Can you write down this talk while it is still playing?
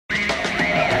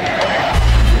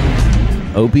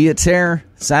Opiate terror,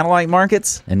 satellite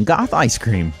markets, and goth ice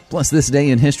cream. Plus this day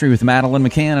in history with Madeline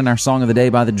McCann and our Song of the Day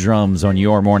by the Drums on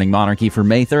your Morning Monarchy for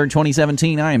May 3rd,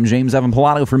 2017. I am James Evan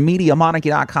Pilato from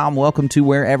MediaMonarchy.com. Welcome to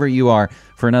wherever you are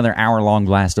for another hour-long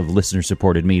blast of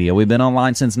listener-supported media. We've been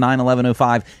online since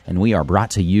 9/11/05, and we are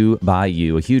brought to you by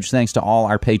you. A huge thanks to all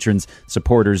our patrons,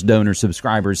 supporters, donors,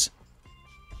 subscribers.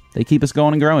 They keep us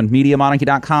going and growing.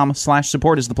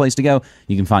 MediaMonarchy.com/support is the place to go.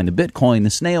 You can find the Bitcoin, the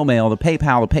snail mail, the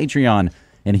PayPal, the Patreon,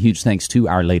 and a huge thanks to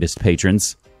our latest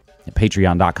patrons at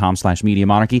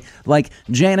Patreon.com/MediaMonarchy, like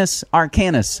Janice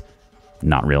Arcanus,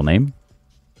 not real name.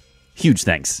 Huge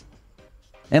thanks.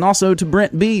 And also to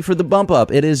Brent B for the bump up.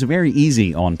 It is very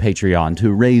easy on Patreon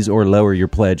to raise or lower your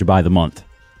pledge by the month.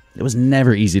 It was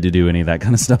never easy to do any of that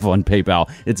kind of stuff on PayPal.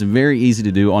 It's very easy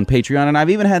to do on Patreon, and I've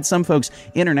even had some folks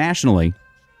internationally.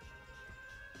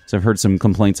 So I've heard some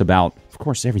complaints about, of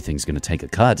course, everything's going to take a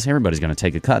cut. Everybody's going to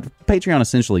take a cut. Patreon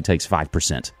essentially takes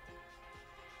 5%.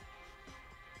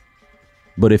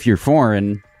 But if you're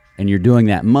foreign and you're doing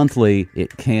that monthly,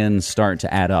 it can start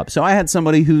to add up. So I had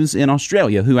somebody who's in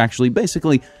Australia who actually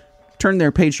basically turned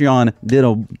their Patreon, did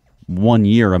a 1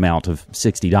 year amount of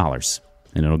 $60.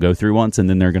 And it'll go through once, and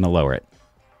then they're going to lower it.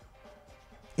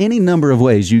 Any number of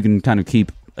ways you can kind of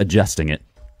keep adjusting it.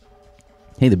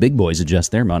 Hey, the big boys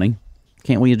adjust their money.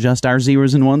 Can't we adjust our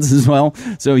zeros and ones as well?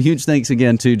 So huge thanks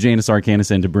again to Janice Arcanus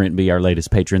and to Brent B, our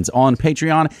latest patrons on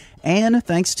Patreon. And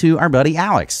thanks to our buddy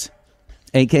Alex,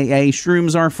 a.k.a.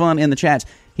 Shrooms Are Fun in the chat.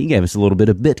 He gave us a little bit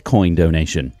of Bitcoin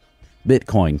donation.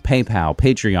 Bitcoin, PayPal,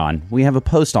 Patreon. We have a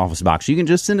post office box. You can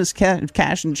just send us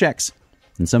cash and checks.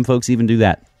 And some folks even do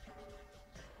that.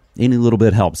 Any little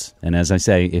bit helps. And as I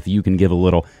say, if you can give a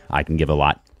little, I can give a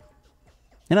lot.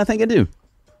 And I think I do.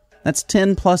 That's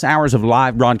 10 plus hours of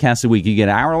live broadcasts a week. You get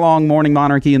an hour-long Morning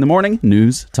Monarchy in the morning,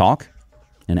 news, talk,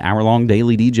 an hour-long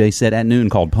daily DJ set at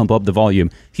noon called Pump Up the Volume.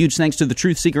 Huge thanks to the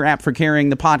Truth Seeker app for carrying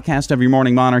the podcast of your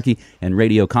Morning Monarchy, and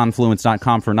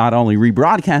RadioConfluence.com for not only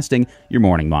rebroadcasting your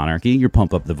Morning Monarchy, your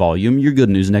Pump Up the Volume, your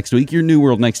Good News next week, your New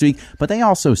World next week, but they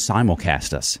also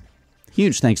simulcast us.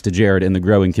 Huge thanks to Jared and the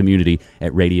growing community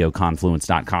at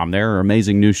RadioConfluence.com. There are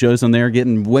amazing new shows on there,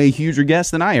 getting way huger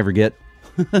guests than I ever get.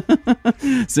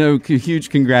 So huge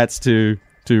congrats to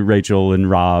Rachel and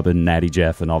Rob and Natty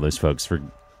Jeff and all those folks for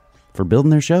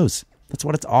building their shows. That's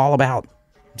what it's all about.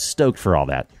 I'm stoked for all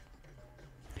that.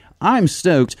 I'm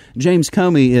stoked. James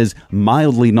Comey is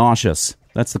mildly nauseous.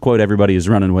 That's the quote everybody is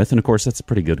running with, and of course that's a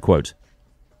pretty good quote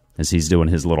as he's doing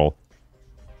his little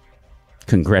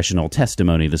congressional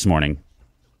testimony this morning.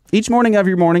 Each morning of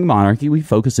your Morning Monarchy, we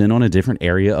focus in on a different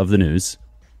area of the news.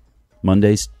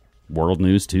 Monday's World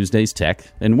News, Tuesday's Tech,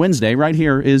 and Wednesday, right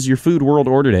here, is your Food World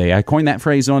Order Day. I coined that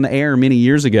phrase on the air many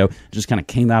years ago. It just kind of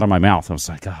came out of my mouth. I was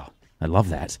like, oh, I love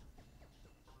that.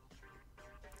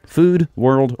 Food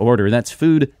World Order. That's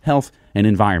food, health, and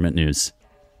environment news.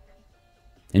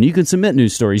 And you can submit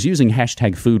news stories using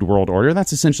hashtag Food World Order.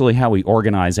 That's essentially how we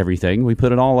organize everything. We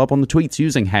put it all up on the tweets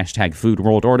using hashtag Food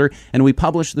World Order, and we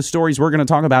publish the stories we're going to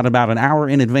talk about an hour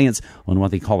in advance on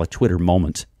what they call a Twitter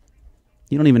moment.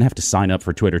 You don't even have to sign up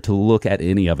for Twitter to look at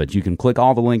any of it. You can click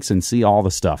all the links and see all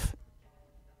the stuff.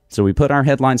 So we put our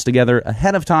headlines together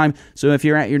ahead of time, so if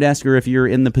you're at your desk or if you're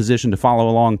in the position to follow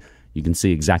along, you can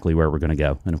see exactly where we're going to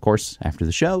go. And of course, after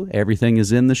the show, everything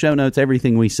is in the show notes.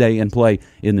 Everything we say and play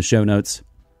in the show notes.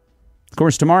 Of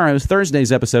course,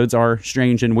 Thursday's episodes are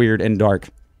strange and weird and dark,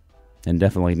 and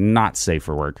definitely not safe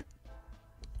for work.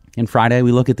 And Friday,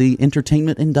 we look at the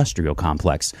entertainment industrial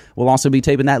complex. We'll also be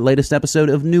taping that latest episode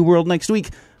of New World next week,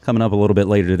 coming up a little bit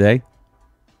later today.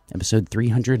 Episode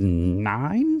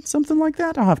 309, something like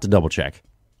that? I'll have to double check.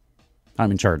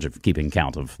 I'm in charge of keeping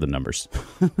count of the numbers.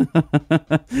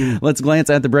 Let's glance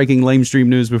at the breaking lamestream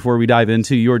news before we dive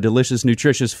into your delicious,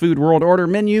 nutritious Food World Order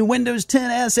menu. Windows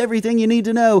 10S, everything you need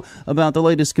to know about the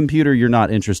latest computer you're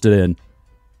not interested in.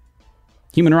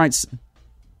 Human Rights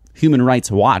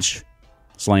Watch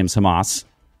slams Hamas.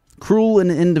 Cruel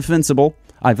and indefensible.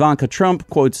 Ivanka Trump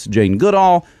quotes Jane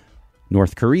Goodall.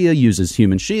 North Korea uses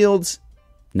human shields.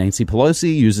 Nancy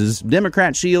Pelosi uses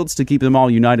Democrat shields to keep them all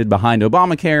united behind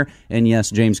Obamacare. And yes,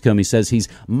 James Comey says he's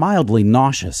mildly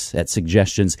nauseous at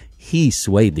suggestions he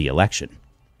swayed the election.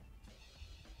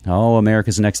 Oh,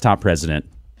 America's next top president.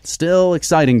 Still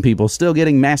exciting people, still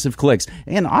getting massive clicks,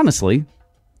 and honestly,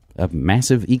 a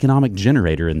massive economic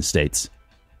generator in the States.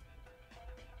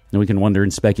 And we can wonder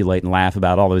and speculate and laugh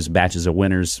about all those batches of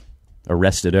winners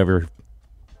arrested over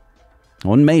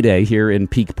on May Day here in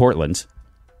Peak Portland.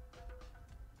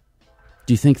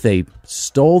 Do you think they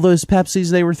stole those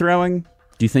Pepsis they were throwing?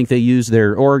 Do you think they used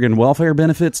their Oregon welfare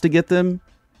benefits to get them?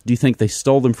 Do you think they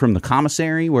stole them from the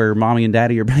commissary where mommy and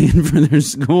daddy are paying for their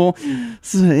school?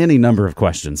 So any number of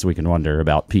questions we can wonder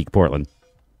about Peak Portland.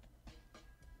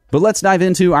 But let's dive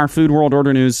into our Food World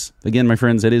Order news. Again, my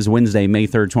friends, it is Wednesday, May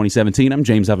 3rd, 2017. I'm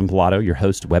James Evan Pilato, your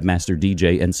host, webmaster,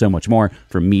 DJ, and so much more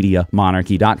from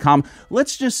MediaMonarchy.com.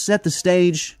 Let's just set the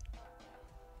stage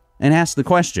and ask the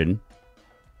question,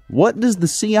 what does the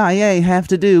CIA have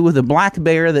to do with a black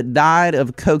bear that died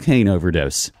of cocaine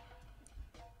overdose?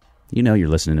 You know you're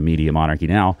listening to Media Monarchy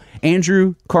now.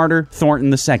 Andrew Carter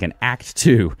Thornton II, Act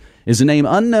 2, is a name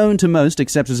unknown to most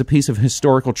except as a piece of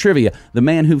historical trivia. The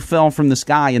man who fell from the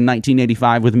sky in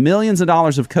 1985 with millions of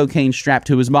dollars of cocaine strapped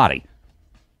to his body.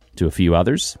 To a few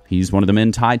others, he's one of the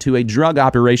men tied to a drug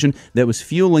operation that was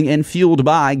fueling and fueled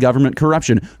by government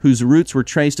corruption, whose roots were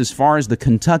traced as far as the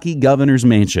Kentucky governor's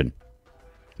mansion.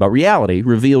 But reality,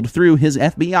 revealed through his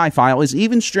FBI file, is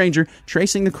even stranger,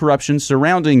 tracing the corruption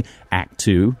surrounding Act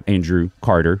 2, Andrew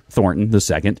Carter Thornton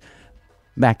II,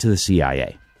 back to the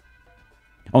CIA.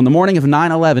 On the morning of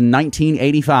 9/11,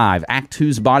 1985, Act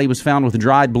 2's body was found with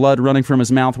dried blood running from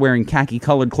his mouth, wearing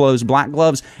khaki-colored clothes, black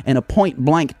gloves, and a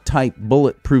point-blank type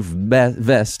bulletproof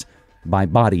vest by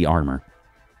Body Armor.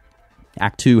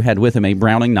 Act 2 had with him a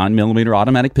Browning 9mm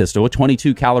automatic pistol, a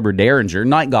 .22 caliber Derringer,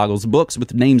 night goggles, books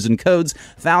with names and codes,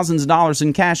 thousands of dollars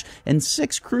in cash, and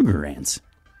 6 Krugerrands.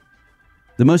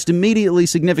 The most immediately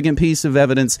significant piece of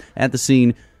evidence at the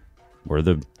scene were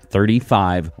the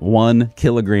 35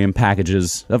 1-kilogram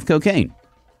packages of cocaine.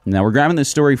 Now, we're grabbing this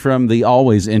story from the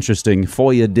always interesting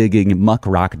FOIA-digging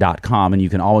muckrock.com, and you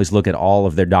can always look at all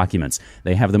of their documents.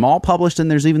 They have them all published, and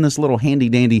there's even this little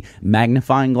handy-dandy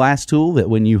magnifying glass tool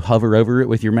that when you hover over it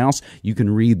with your mouse, you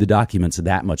can read the documents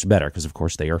that much better, because, of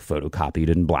course, they are photocopied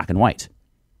in black and white.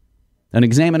 An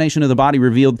examination of the body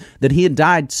revealed that he had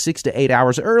died 6 to 8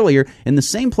 hours earlier in the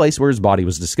same place where his body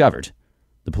was discovered.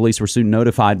 The police were soon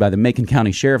notified by the Macon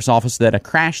County Sheriff's Office that a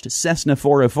crashed Cessna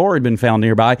 404 had been found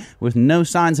nearby with no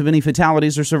signs of any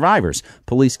fatalities or survivors.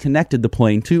 Police connected the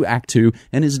plane to Act 2,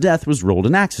 and his death was ruled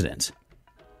an accident.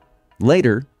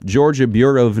 Later, Georgia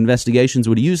Bureau of Investigations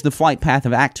would use the flight path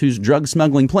of Act 2's drug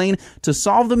smuggling plane to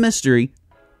solve the mystery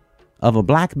of a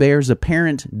black bear's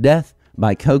apparent death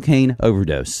by cocaine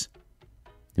overdose.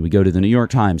 And we go to the New York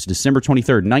Times, December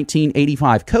 23rd,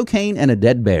 1985, cocaine and a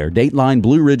dead bear, Dateline,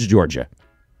 Blue Ridge, Georgia.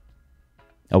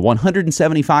 A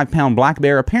 175-pound black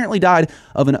bear apparently died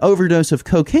of an overdose of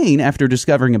cocaine after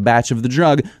discovering a batch of the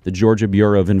drug, the Georgia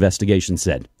Bureau of Investigation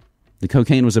said. The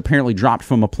cocaine was apparently dropped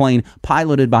from a plane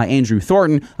piloted by Andrew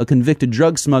Thornton, a convicted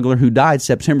drug smuggler who died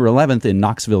September 11th in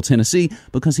Knoxville, Tennessee,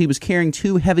 because he was carrying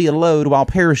too heavy a load while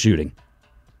parachuting.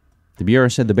 The Bureau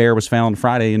said the bear was found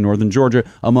Friday in northern Georgia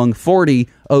among 40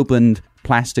 opened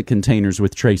plastic containers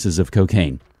with traces of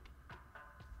cocaine.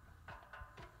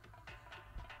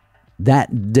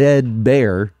 That dead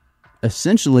bear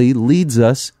essentially leads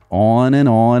us on and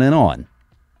on and on.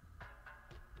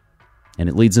 And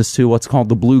it leads us to what's called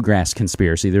the Bluegrass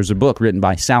Conspiracy. There's a book written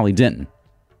by Sally Denton.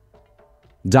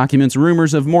 Documents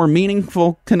rumors of more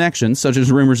meaningful connections, such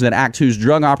as rumors that Act 2's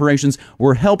drug operations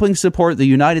were helping support the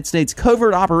United States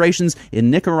covert operations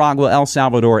in Nicaragua, El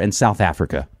Salvador, and South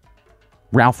Africa.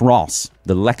 Ralph Ross,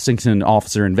 the Lexington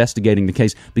officer investigating the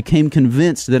case, became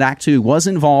convinced that Act 2 was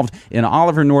involved in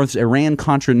Oliver North's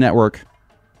Iran-Contra network,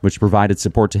 which provided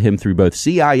support to him through both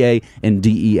CIA and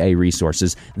DEA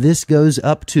resources. This goes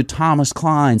up to Thomas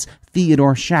Klein's,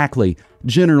 Theodore Shackley,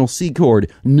 General Secord,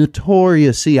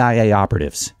 notorious CIA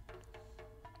operatives.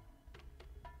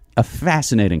 A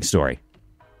fascinating story.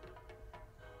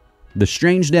 The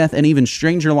strange death and even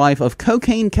stranger life of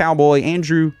cocaine cowboy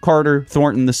Andrew Carter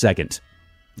Thornton II.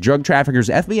 Drug traffickers'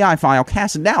 FBI file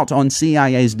cast doubt on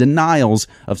CIA's denials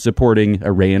of supporting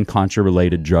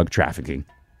Iran-Contra-related drug trafficking.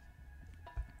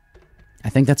 I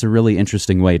think that's a really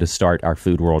interesting way to start our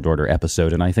Food World Order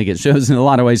episode, and I think it shows in a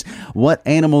lot of ways what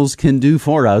animals can do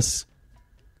for us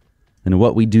and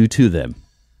what we do to them.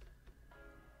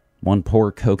 One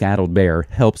poor coke-addled bear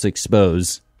helps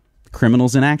expose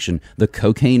criminals in action, the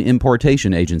Cocaine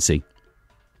Importation Agency.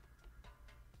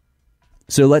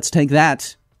 So let's take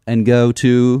that and go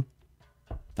to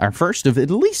our first of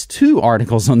at least 2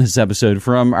 articles on this episode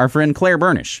from our friend Claire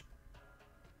Burnish.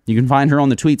 You can find her on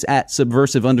the tweets at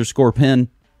 @subversive_pen.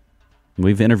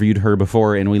 We've interviewed her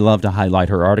before, and we love to highlight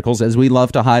her articles, as we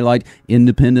love to highlight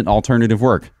independent alternative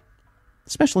work,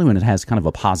 especially when it has kind of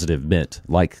a positive bent,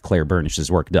 like Claire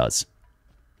Burnish's work does.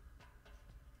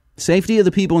 Safety of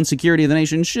the people and security of the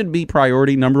nation should be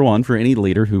priority number 1 for any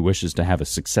leader who wishes to have a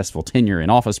successful tenure in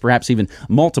office, perhaps even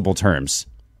multiple terms.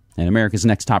 And America's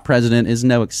next top president is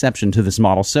no exception to this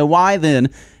model. So why then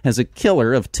has a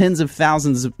killer of tens of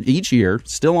thousands each year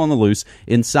still on the loose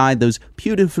inside those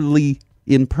beautifully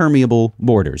impermeable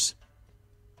borders?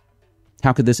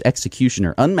 How could this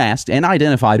executioner, unmasked and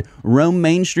identified, roam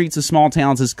main streets of small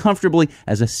towns as comfortably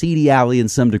as a seedy alley in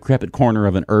some decrepit corner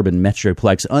of an urban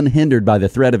metroplex, unhindered by the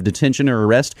threat of detention or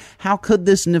arrest? How could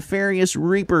this nefarious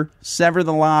reaper sever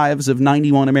the lives of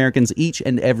 91 Americans each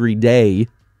and every day?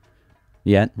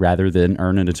 Yet, rather than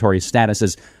earn a notorious status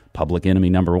as public enemy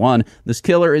number one, this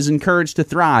killer is encouraged to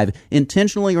thrive,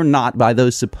 intentionally or not, by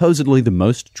those supposedly the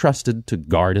most trusted to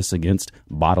guard us against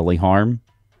bodily harm.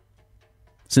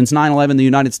 Since 9/11, the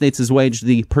United States has waged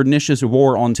the pernicious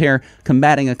war on terror,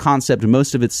 combating a concept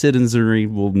most of its citizenry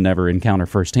will never encounter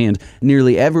firsthand,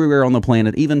 nearly everywhere on the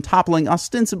planet, even toppling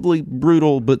ostensibly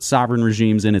brutal but sovereign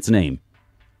regimes in its name.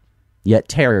 Yet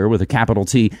terror, with a capital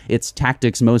T, its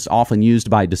tactics most often used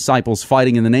by disciples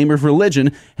fighting in the name of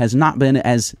religion, has not been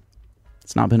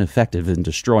effective in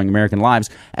destroying American lives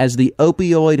as the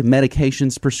opioid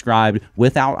medications prescribed,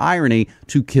 without irony,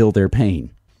 to kill their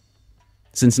pain.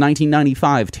 Since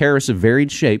 1995, terrorists of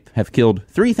varied shape have killed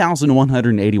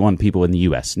 3,181 people in the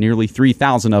U.S., nearly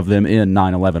 3,000 of them in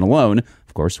 9/11 alone,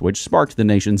 of course, which sparked the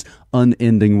nation's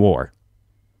unending war.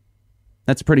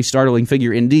 That's a pretty startling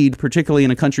figure indeed, particularly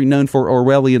in a country known for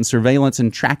Orwellian surveillance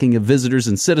and tracking of visitors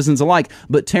and citizens alike,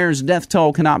 but terror's death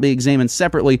toll cannot be examined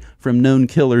separately from known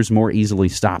killers more easily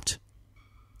stopped.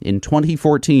 In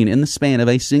 2014, in the span of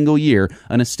a single year,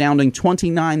 an astounding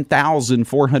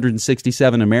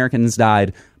 29,467 Americans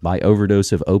died by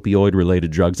overdose of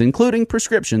opioid-related drugs, including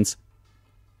prescriptions.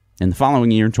 In the following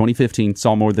year, 2015,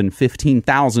 saw more than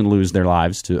 15,000 lose their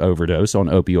lives to overdose on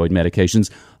opioid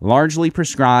medications, largely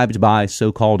prescribed by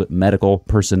so-called medical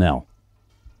personnel.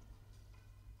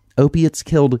 Opiates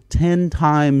killed 10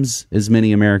 times as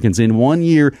many Americans in 1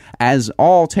 year as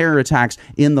all terror attacks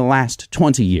in the last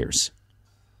 20 years.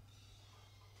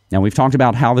 Now, we've talked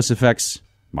about how this affects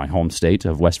my home state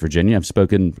of West Virginia. I've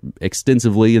spoken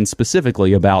extensively and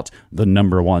specifically about the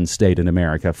number one state in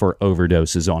America for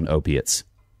overdoses on opiates.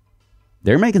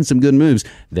 They're making some good moves.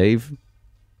 They've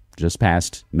just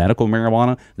passed medical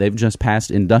marijuana. They've just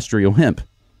passed industrial hemp.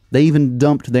 They even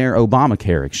dumped their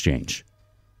Obamacare exchange.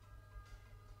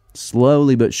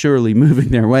 Slowly but surely moving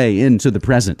their way into the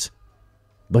present.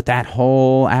 But that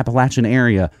whole Appalachian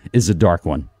area is a dark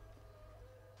one.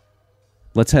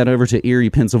 Let's head over to Erie,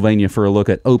 Pennsylvania for a look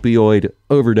at opioid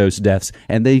overdose deaths,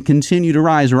 and they continue to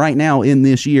rise right now in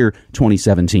this year,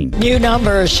 2017. New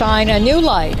numbers shine a new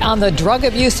light on the drug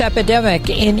abuse epidemic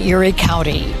in Erie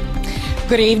County.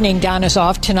 Good evening. Don is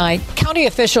off tonight. County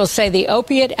officials say the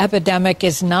opiate epidemic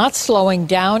is not slowing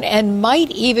down and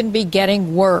might even be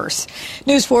getting worse.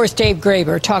 News 4's Dave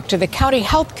Graber talked to the county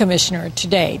health commissioner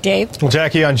today. Dave? Well,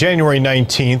 Jackie, on January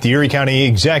 19th, the Erie County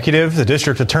executive, the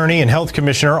district attorney, and health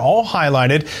commissioner all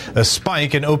highlighted a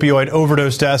spike in opioid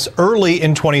overdose deaths early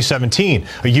in 2017,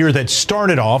 a year that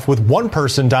started off with one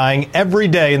person dying every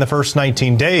day in the first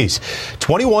 19 days.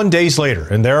 21 days later,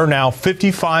 and there are now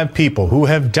 55 people who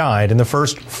have died in the first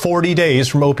 40 days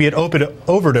from opiate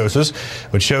overdoses,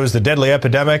 which shows the deadly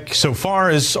epidemic so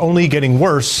far is only getting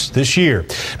worse this year.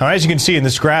 Now, as you can see in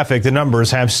this graphic, the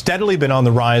numbers have steadily been on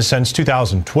the rise since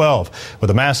 2012, with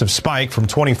a massive spike from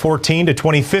 2014 to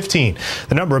 2015.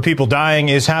 The number of people dying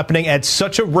is happening at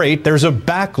such a rate there's a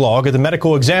backlog at the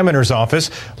medical examiner's office,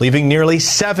 leaving nearly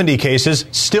 70 cases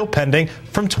still pending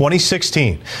from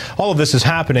 2016. All of this is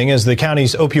happening as the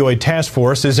county's opioid task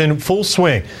force is in full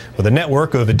swing, with a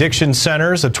network of addiction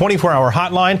centers, a 24-hour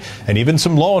hotline, and even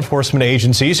some law enforcement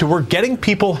agencies who are getting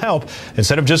people help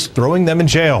instead of just throwing them in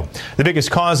jail. The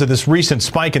biggest cause of this recent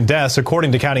spike in deaths,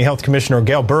 according to County Health Commissioner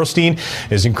Gail Burstein,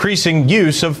 is increasing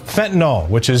use of fentanyl,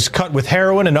 which is cut with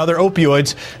heroin and other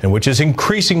opioids, and which is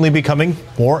increasingly becoming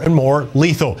more and more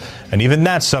lethal. And even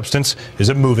that substance is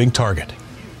a moving target.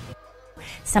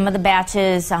 Some of the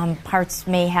batches, parts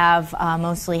may have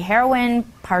mostly heroin,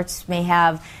 parts may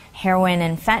have heroin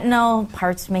and fentanyl,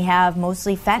 parts may have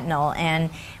mostly fentanyl. And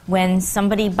when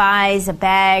somebody buys a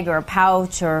bag or a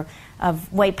pouch or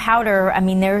of white powder, I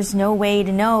mean, there's no way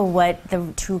to know what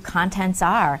the true contents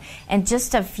are. And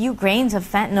just a few grains of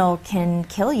fentanyl can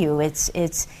kill you. It's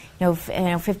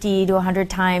 50 to 100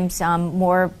 times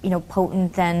more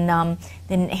potent than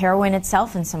heroin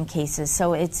itself in some cases.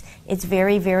 So it's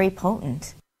very, very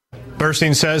potent.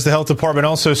 Burstein says the health department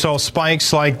also saw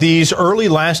spikes like these early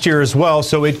last year as well,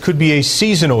 so it could be a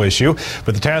seasonal issue.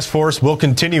 But the task force will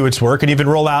continue its work and even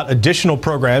roll out additional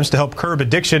programs to help curb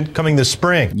addiction coming this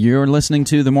spring. You're listening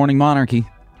to The Morning Monarchy.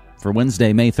 For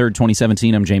Wednesday, May 3rd,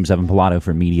 2017, I'm James Evan Pilato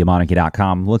from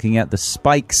MediaMonarchy.com, looking at the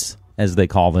spikes as they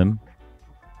call them,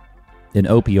 in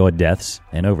opioid deaths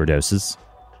and overdoses.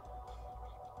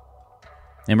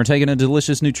 And we're taking a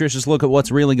delicious, nutritious look at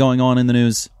what's really going on in the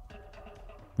news.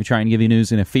 We try and give you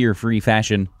news in a fear-free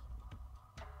fashion.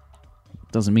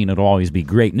 Doesn't mean it'll always be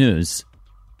great news,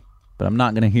 but I'm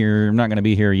not going to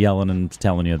be here yelling and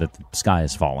telling you that the sky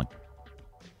is falling.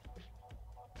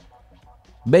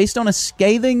 Based on a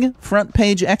scathing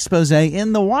front-page expose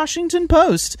in the Washington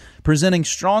Post presenting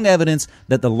strong evidence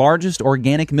that the largest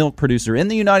organic milk producer in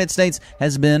the United States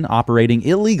has been operating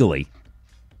illegally.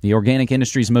 The organic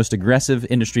industry's most aggressive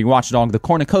industry watchdog, the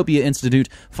Cornucopia Institute,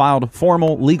 filed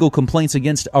formal legal complaints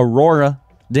against Aurora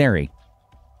Dairy.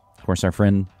 Of course, our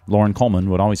friend Lauren Coleman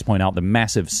would always point out the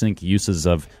massive sink uses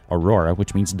of Aurora,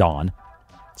 which means dawn.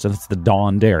 So that's the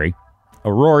Dawn Dairy.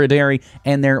 Aurora Dairy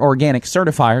and their organic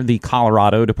certifier, the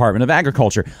Colorado Department of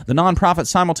Agriculture. The nonprofit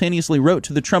simultaneously wrote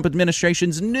to the Trump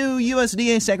administration's new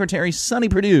USDA Secretary, Sonny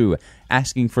Perdue,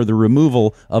 asking for the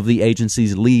removal of the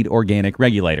agency's lead organic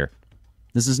regulator.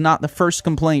 This is not the first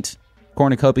complaint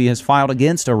Cornucopia has filed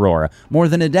against Aurora more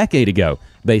than a decade ago,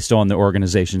 based on the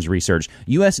organization's research.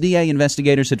 USDA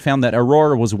investigators had found that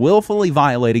Aurora was willfully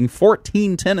violating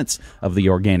 14 tenets of the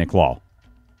organic law.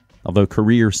 Although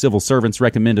career civil servants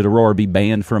recommended Aurora be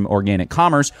banned from organic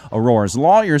commerce, Aurora's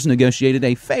lawyers negotiated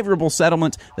a favorable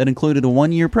settlement that included a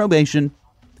 1-year probation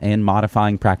and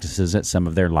modifying practices at some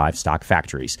of their livestock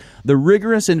factories. The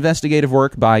rigorous investigative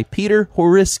work by Peter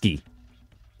Horisky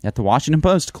at the Washington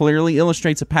Post clearly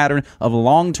illustrates a pattern of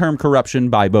long-term corruption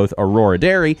by both Aurora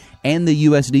Dairy and the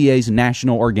USDA's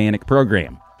National Organic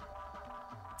Program.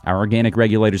 Our organic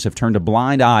regulators have turned a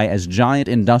blind eye as giant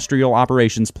industrial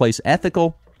operations place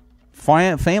ethical,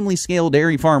 family-scale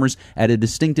dairy farmers at a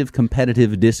distinctive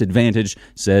competitive disadvantage,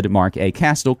 said Mark A.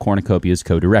 Castle, Cornucopia's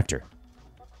co-director.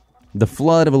 The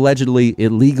flood of allegedly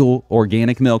illegal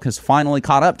organic milk has finally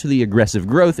caught up to the aggressive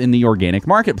growth in the organic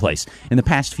marketplace. In the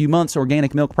past few months,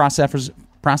 organic milk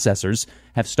processors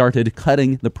have started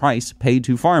cutting the price paid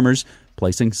to farmers,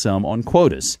 placing some on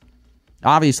quotas.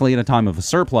 Obviously, at a time of a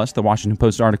surplus, the Washington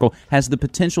Post article has the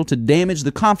potential to damage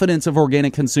the confidence of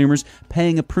organic consumers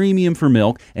paying a premium for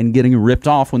milk and getting ripped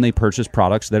off when they purchase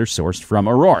products that are sourced from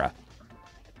Aurora.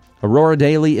 Aurora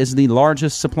Dairy is the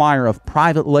largest supplier of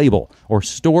private label or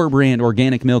store brand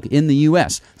organic milk in the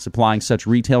U.S., supplying such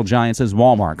retail giants as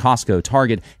Walmart, Costco,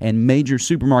 Target, and major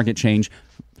supermarket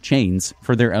chains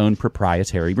for their own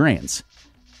proprietary brands.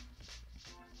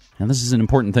 Now, this is an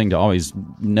important thing to always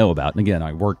know about. And again,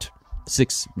 I worked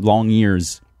 6 long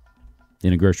years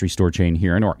in a grocery store chain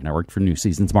here in Oregon. I worked for New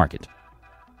Seasons Market.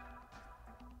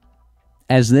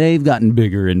 As they've gotten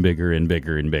bigger and bigger and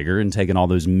bigger and bigger and taken all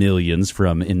those millions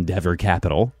from Endeavor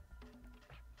Capital,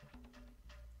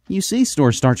 you see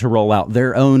stores start to roll out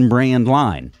their own brand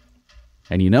line.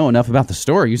 And you know enough about the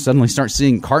store, you suddenly start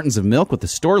seeing cartons of milk with the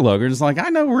store logo, and it's like,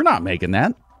 I know we're not making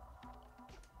that.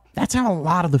 That's how a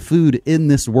lot of the food in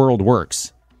this world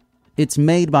works. It's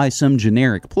made by some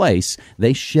generic place,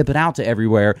 they ship it out to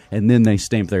everywhere, and then they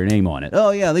stamp their name on it.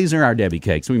 Oh yeah, these are our Debbie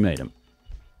cakes, we made them.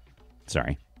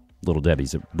 Sorry. Little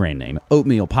Debbie's a brand name.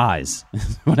 Oatmeal pies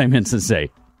is what I meant to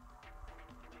say.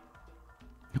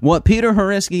 What Peter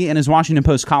Horisky and his Washington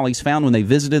Post colleagues found when they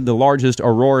visited the largest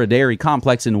Aurora Dairy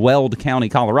complex in Weld County,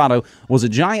 Colorado, was a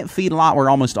giant feedlot where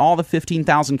almost all the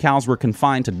 15,000 cows were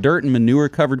confined to dirt and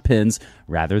manure-covered pens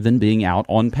rather than being out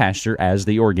on pasture as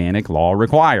the organic law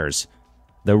requires.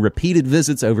 Though repeated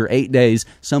visits over 8 days,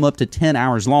 some up to 10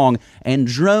 hours long, and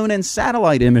drone and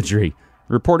satellite imagery,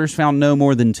 reporters found no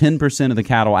more than 10% of the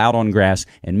cattle out on grass,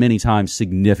 and many times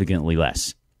significantly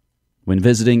less. When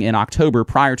visiting in October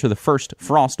prior to the first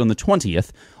frost on the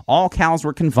 20th, all cows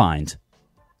were confined.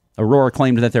 Aurora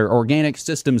claimed that their organic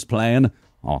systems plan,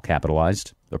 all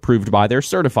capitalized, approved by their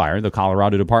certifier, the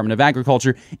Colorado Department of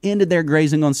Agriculture, ended their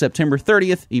grazing on September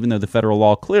 30th, even though the federal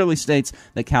law clearly states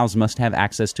that cows must have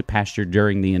access to pasture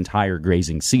during the entire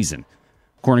grazing season.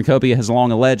 Cornucopia has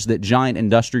long alleged that giant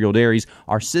industrial dairies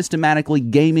are systematically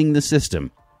gaming the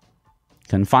system,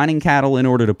 confining cattle in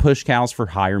order to push cows for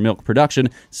higher milk production,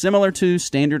 similar to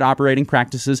standard operating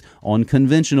practices on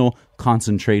conventional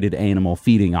concentrated animal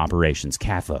feeding operations,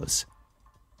 CAFOs.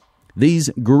 These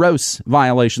gross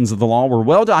violations of the law were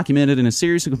well documented in a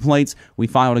series of complaints we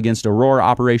filed against Aurora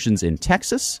operations in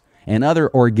Texas and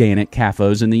other organic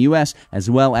CAFOs in the U.S.,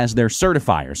 as well as their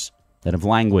certifiers that have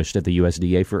languished at the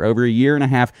USDA for over a year and a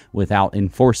half without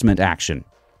enforcement action.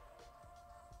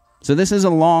 So this is a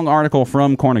long article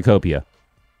from Cornucopia,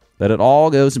 but it all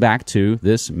goes back to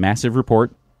this massive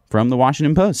report from the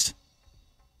Washington Post.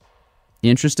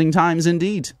 Interesting times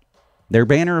indeed. Their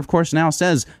banner, of course, now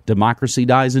says, "Democracy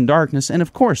dies in darkness," and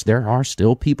of course, there are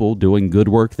still people doing good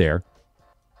work there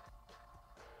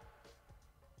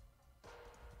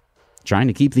trying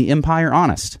to keep the empire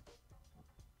honest.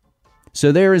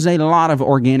 So there is a lot of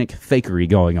organic fakery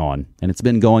going on, and it's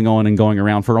been going on and going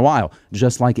around for a while,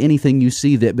 just like anything you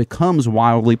see that becomes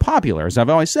wildly popular. As I've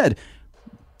always said,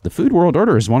 the Food World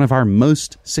Order is one of our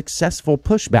most successful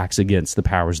pushbacks against the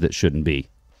powers that shouldn't be.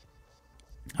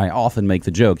 I often make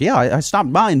the joke, I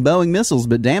stopped buying Boeing missiles,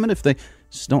 but damn it if they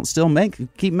just don't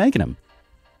keep making them.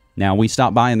 Now, we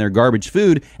stop buying their garbage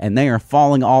food, and they are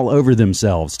falling all over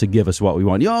themselves to give us what we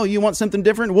want. You want something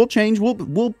different? We'll change.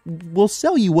 We'll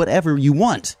sell you whatever you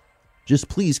want. Just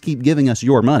please keep giving us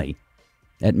your money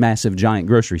at massive, giant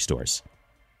grocery stores,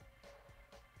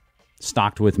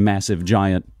 stocked with massive,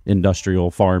 giant,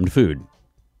 industrial, farmed food,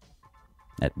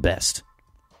 at best.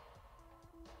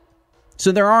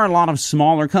 So there are a lot of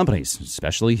smaller companies,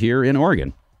 especially here in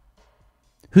Oregon,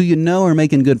 who are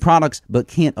making good products, but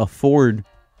can't afford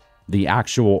the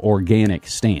actual organic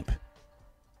stamp.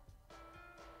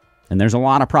 And there's a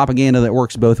lot of propaganda that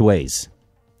works both ways.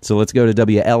 So let's go to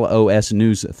WLOS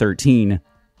News 13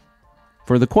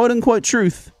 for the quote-unquote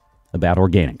truth about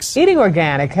organics. Eating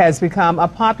organic has become a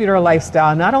popular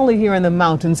lifestyle, not only here in the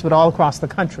mountains, but all across the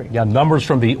country. Yeah, numbers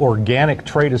from the Organic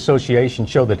Trade Association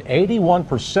show that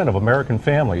 81% of American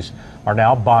families are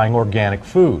now buying organic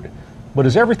food. But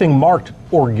is everything marked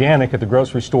organic at the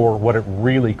grocery store what it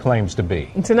really claims to be?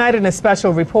 Tonight in a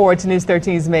special report, News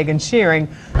 13's Megan Shearing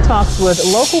talks with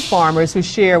local farmers who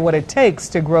share what it takes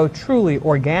to grow truly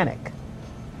organic.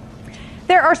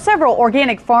 There are several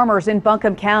organic farmers in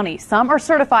Buncombe County. Some are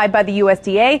certified by the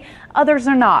USDA, others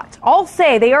are not. All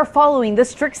say they are following the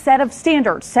strict set of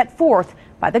standards set forth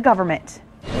by the government.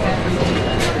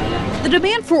 The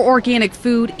demand for organic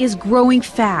food is growing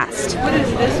fast. What is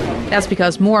this? That's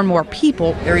because more and more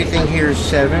people everything here is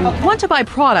 $7 want to buy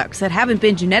products that haven't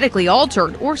been genetically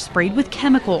altered or sprayed with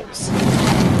chemicals.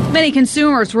 Many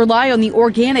consumers rely on the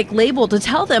organic label to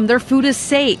tell them their food is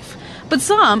safe. But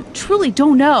some truly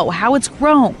don't know how it's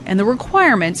grown and the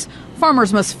requirements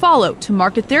farmers must follow to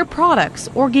market their products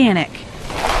organic.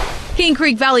 Cane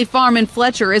Creek Valley Farm in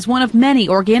Fletcher is one of many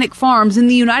organic farms in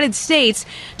the United States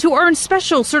to earn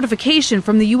special certification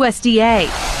from the USDA.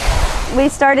 We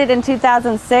started in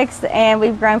 2006 and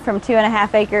we've grown from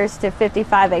 2.5 acres to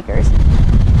 55 acres.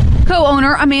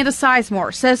 Co-owner Amanda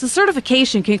Sizemore says the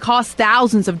certification can cost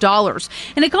thousands of dollars,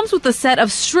 and it comes with a set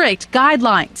of strict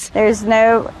guidelines. There's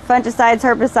no fungicides,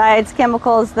 herbicides,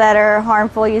 chemicals that are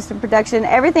harmful used in production.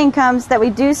 Everything that we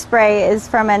do spray is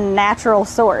from a natural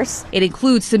source. It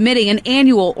includes submitting an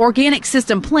annual organic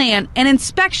system plan and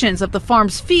inspections of the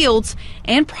farm's fields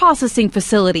and processing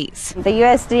facilities. The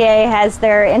USDA has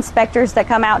their inspectors that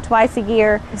come out twice a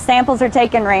year. Samples are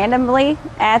taken randomly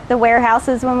at the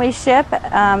warehouses when we ship.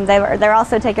 They're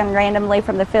also taken randomly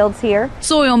from the fields here.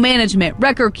 Soil management,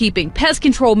 record keeping, pest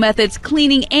control methods,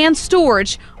 cleaning, and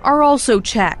storage are also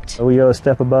checked. We go a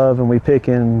step above and we pick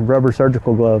in rubber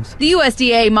surgical gloves. The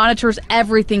USDA monitors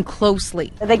everything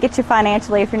closely. They get you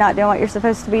financially if you're not doing what you're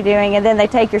supposed to be doing, and then they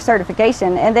take your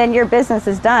certification, and then your business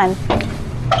is done.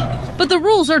 But the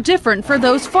rules are different for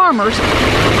those farmers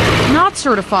not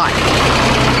certified.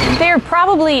 There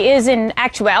probably is, in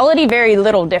actuality, very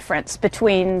little difference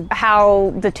between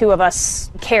how the two of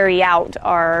us carry out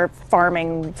our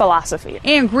farming philosophy.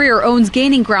 Ann Greer owns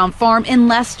Gaining Ground Farm in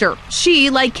Leicester.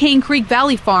 She, like Cane Creek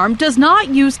Valley Farm, does not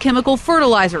use chemical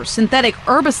fertilizers, synthetic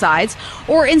herbicides,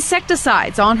 or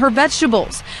insecticides on her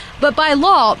vegetables. But by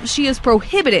law, she is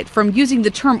prohibited from using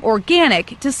the term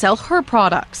organic to sell her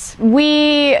products.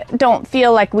 We don't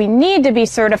feel like we need to be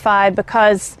certified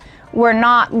because we're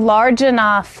not large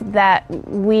enough that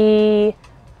we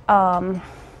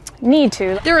need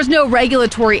to. There is no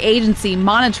regulatory agency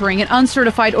monitoring an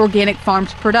uncertified organic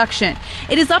farm's production.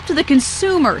 It is up to the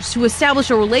consumers to establish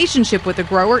a relationship with the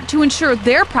grower to ensure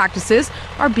their practices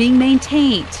are being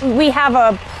maintained. We have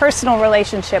a personal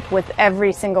relationship with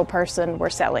every single person we're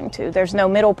selling to. There's no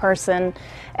middle person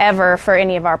ever for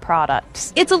any of our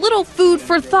products. It's a little food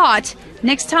for thought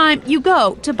next time you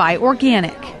go to buy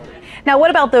organic. Now,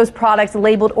 what about those products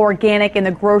labeled organic in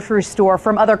the grocery store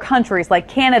from other countries like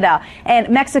Canada and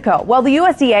Mexico? Well, the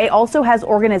USDA also has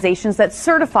organizations that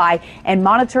certify and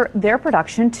monitor their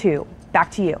production, too. Back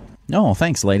to you. Oh,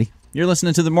 thanks, lady. You're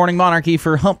listening to The Morning Monarchy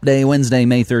for Hump Day, Wednesday,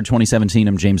 May 3rd, 2017.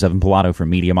 I'm James Evan Pilato from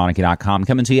MediaMonarchy.com,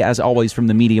 coming to you, as always, from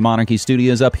the Media Monarchy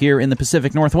studios up here in the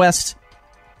Pacific Northwest.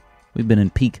 We've been in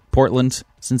peak Portland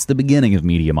since the beginning of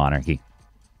Media Monarchy.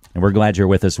 And we're glad you're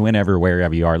with us whenever,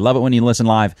 wherever you are. Love it when you listen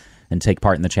live and take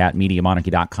part in the chat,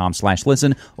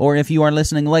 MediaMonarchy.com/listen, or if you are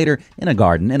listening later, in a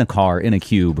garden, in a car, in a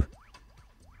cube.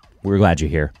 We're glad you're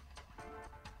here.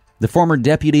 The former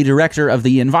deputy director of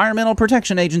the Environmental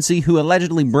Protection Agency, who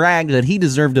allegedly bragged that he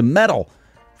deserved a medal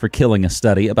for killing a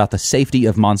study about the safety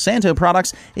of Monsanto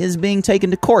products, is being taken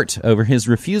to court over his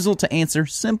refusal to answer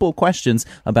simple questions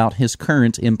about his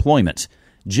current employment.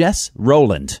 Jess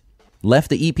Rowland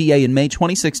left the EPA in May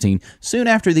 2016, soon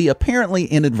after the apparently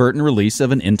inadvertent release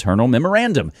of an internal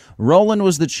memorandum. Rowland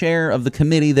was the chair of the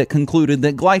committee that concluded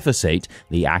that glyphosate,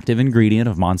 the active ingredient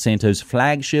of Monsanto's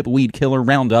flagship weed killer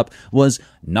Roundup, was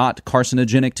not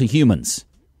carcinogenic to humans.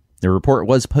 The report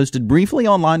was posted briefly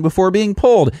online before being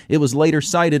pulled. It was later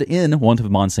cited in one of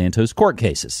Monsanto's court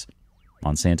cases.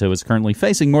 Monsanto is currently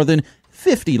facing more than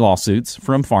 50 lawsuits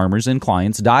from farmers and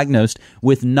clients diagnosed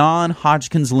with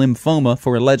non-Hodgkin's lymphoma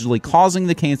for allegedly causing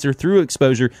the cancer through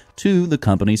exposure to the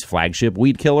company's flagship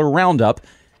weed killer Roundup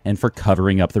and for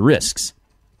covering up the risks.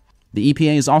 The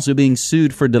EPA is also being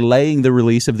sued for delaying the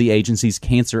release of the agency's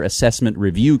Cancer Assessment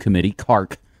Review Committee,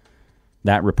 CARC.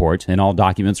 That report and all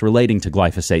documents relating to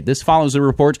glyphosate. This follows a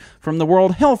report from the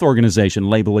World Health Organization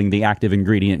labeling the active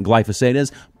ingredient glyphosate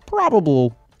as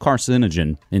probable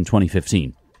carcinogen in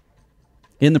 2015.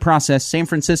 In the process, San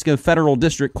Francisco Federal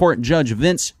District Court Judge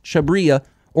Vince Chabria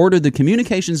ordered the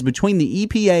communications between the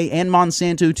EPA and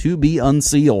Monsanto to be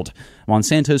unsealed.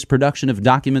 Monsanto's production of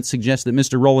documents suggests that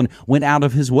Mr. Rowland went out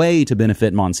of his way to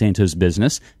benefit Monsanto's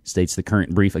business, states the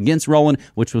current brief against Rowland,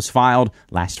 which was filed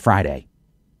last Friday.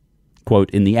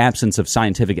 Quote, in the absence of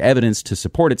scientific evidence to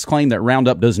support its claim that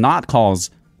Roundup does not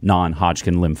cause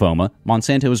non-Hodgkin lymphoma,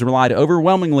 Monsanto has relied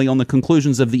overwhelmingly on the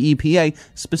conclusions of the EPA,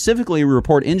 specifically a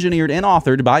report engineered and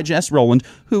authored by Jess Rowland,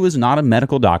 who is not a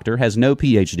medical doctor, has no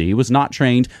PhD, was not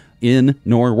trained in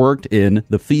nor worked in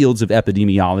the fields of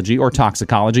epidemiology or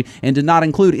toxicology, and did not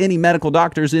include any medical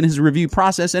doctors in his review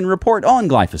process and report on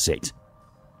glyphosate.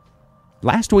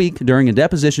 Last week, during a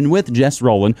deposition with Jess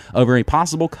Rowland over a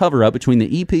possible cover-up between the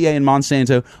EPA and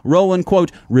Monsanto, Rowland,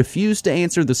 quote, refused to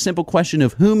answer the simple question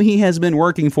of whom he has been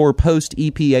working for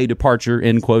post-EPA departure,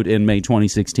 end quote, in May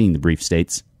 2016, the brief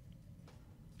states.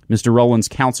 Mr. Rowland's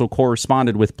counsel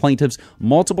corresponded with plaintiffs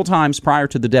multiple times prior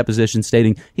to the deposition,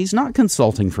 stating he's not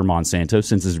consulting for Monsanto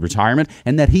since his retirement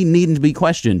and that he needn't be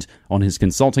questioned on his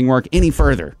consulting work any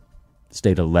further,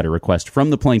 stated a letter request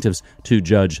from the plaintiffs to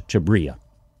Judge Chabria.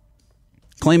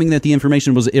 Claiming that the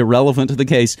information was irrelevant to the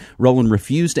case, Rowland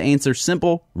refused to answer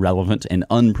simple, relevant, and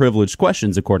unprivileged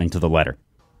questions, according to the letter.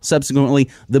 Subsequently,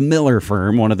 the Miller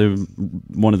firm, one of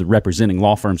the representing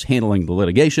law firms handling the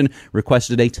litigation,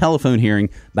 requested a telephone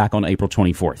hearing back on April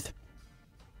 24th.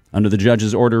 Under the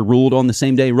judge's order ruled on the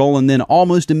same day, Rowland then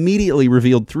almost immediately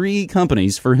revealed 3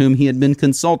 companies for whom he had been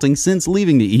consulting since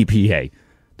leaving the EPA.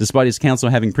 Despite his counsel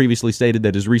having previously stated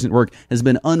that his recent work has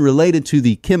been unrelated to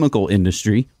the chemical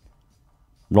industry,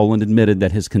 Rowland admitted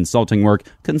that his consulting work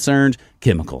concerned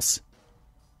chemicals.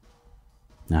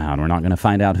 Now, we're not going to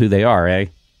find out who they are, eh?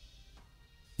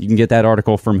 You can get that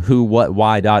article from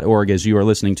whowhatwhy.org as you are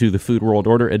listening to the Food World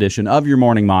Order edition of your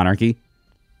Morning Monarchy.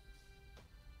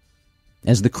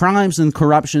 As the crimes and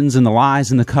corruptions and the lies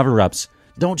and the cover-ups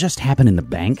don't just happen in the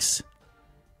banks.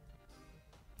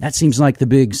 That seems like the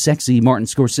big, sexy Martin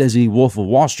Scorsese, Wolf of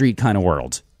Wall Street kind of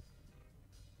world.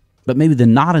 But maybe the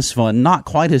not as fun, not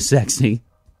quite as sexy,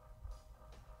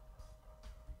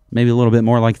 maybe a little bit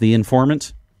more like The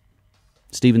Informant,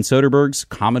 Steven Soderbergh's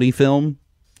comedy film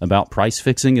about price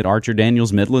fixing at Archer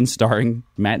Daniels Midland starring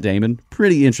Matt Damon.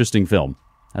 Pretty interesting film.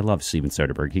 I love Steven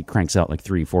Soderbergh. He cranks out like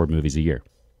 3-4 movies a year.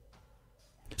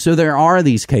 So there are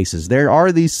these cases. There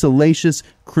are these salacious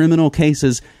criminal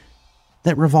cases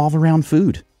that revolve around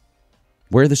food.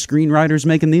 Where are the screenwriters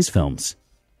making these films?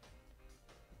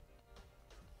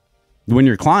 When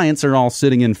your clients are all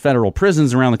sitting in federal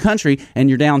prisons around the country and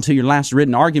you're down to your last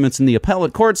written arguments in the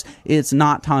appellate courts, it's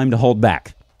not time to hold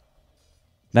back.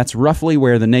 That's roughly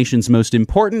where the nation's most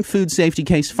important food safety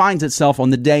case finds itself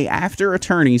on the day after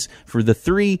attorneys for the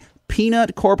 3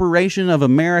 Peanut Corporation of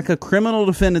America criminal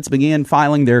defendants began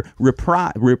filing their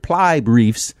reply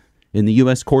briefs in the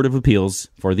U.S. Court of Appeals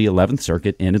for the 11th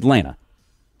Circuit in Atlanta.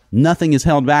 Nothing is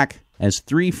held back as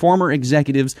 3 former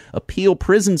executives appeal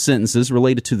prison sentences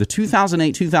related to the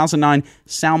 2008-2009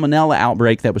 salmonella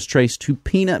outbreak that was traced to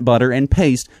peanut butter and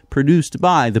paste produced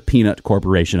by the Peanut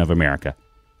Corporation of America.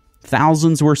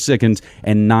 Thousands were sickened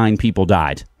and 9 people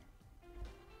died.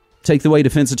 Take the way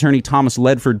defense attorney Thomas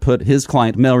Ledford put his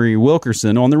client Mary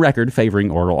Wilkerson on the record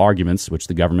favoring oral arguments, which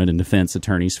the government and defense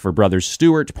attorneys for brothers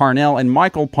Stuart Parnell and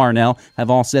Michael Parnell have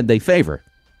all said they favor.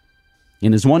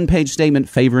 In his one-page statement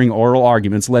favoring oral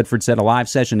arguments, Ledford said a live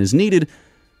session is needed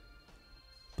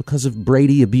because of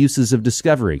Brady abuses of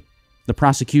discovery, the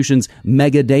prosecution's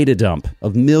mega data dump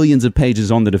of millions of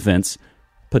pages on the defense,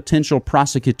 potential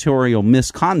prosecutorial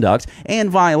misconduct,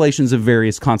 and violations of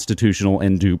various constitutional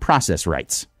and due process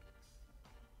rights.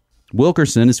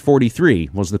 Wilkerson is 43,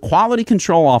 was the quality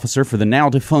control officer for the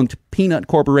now-defunct Peanut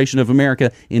Corporation of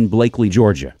America in Blakely,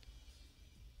 Georgia.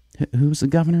 Who was the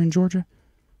governor in Georgia?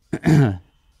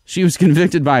 She was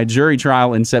convicted by a jury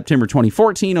trial in September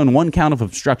 2014 on one count of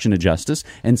obstruction of justice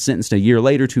and sentenced a year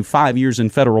later to 5 years in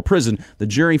federal prison. The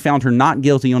jury found her not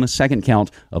guilty on a second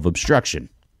count of obstruction.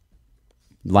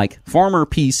 Like former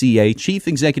PCA Chief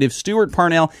Executive Stuart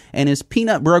Parnell and his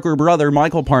peanut broker brother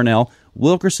Michael Parnell,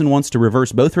 Wilkerson wants to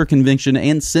reverse both her conviction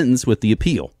and sentence with the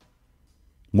appeal.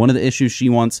 One of the issues she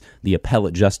wants the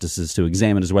appellate justices to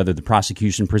examine is whether the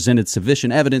prosecution presented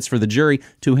sufficient evidence for the jury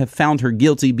to have found her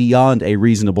guilty beyond a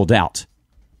reasonable doubt.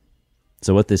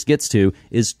 So what this gets to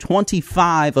is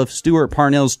 25 of Stuart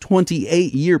Parnell's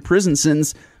 28-year prison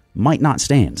sentence might not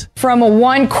stand. From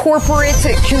one corporate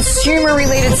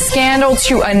consumer-related scandal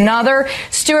to another,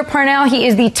 Stuart Parnell, he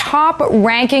is the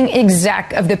top-ranking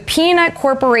exec of the Peanut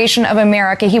Corporation of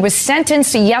America. He was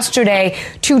sentenced yesterday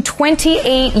to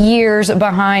 28 years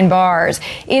behind bars.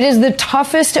 It is the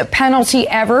toughest penalty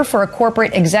ever for a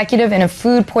corporate executive in a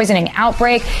food poisoning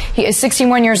outbreak. He is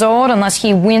 61 years old. Unless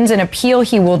he wins an appeal,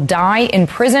 he will die in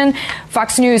prison.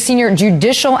 Fox News senior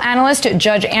judicial analyst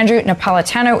Judge Andrew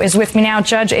Napolitano is with me now.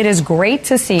 Judge, it is great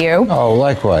to see you. Oh,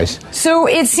 likewise. So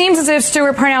it seems as if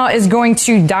Stuart Parnell is going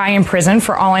to die in prison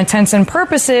for all intents and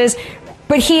purposes,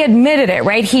 but he admitted it,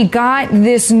 right? He got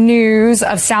this news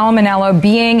of salmonella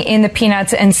being in the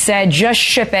peanuts and said, just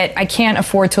ship it. I can't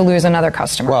afford to lose another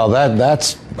customer. Well,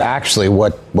 that's actually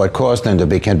what caused him to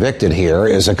be convicted here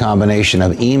is a combination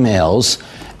of emails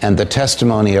and the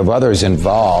testimony of others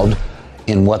involved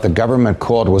in what the government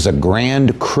called was a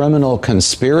grand criminal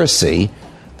conspiracy,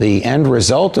 the end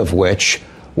result of which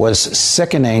was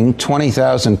sickening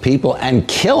 20,000 people and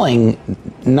killing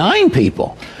 9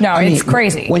 people. No, it's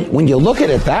crazy. When you look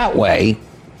at it that way,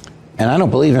 and I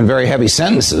don't believe in very heavy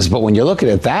sentences, but when you look at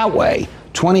it that way,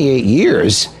 28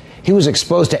 years, he was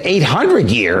exposed to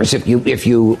 800 years if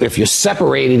you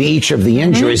separated each of the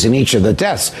injuries and each of the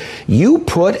deaths. You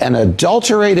put an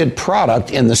adulterated product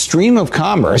in the stream of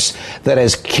commerce that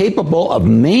is capable of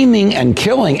maiming and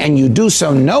killing, and you do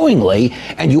so knowingly,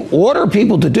 and you order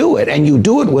people to do it, and you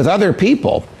do it with other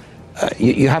people.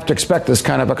 You have to expect this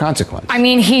kind of a consequence. I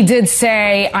mean, he did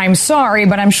say, I'm sorry,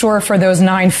 but I'm sure for those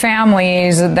 9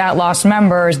 families that lost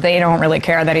members, they don't really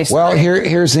care that he's sorry. Well,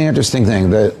 here's the interesting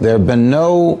thing. There have been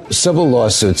no civil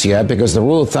lawsuits yet because the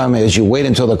rule of thumb is you wait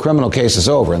until the criminal case is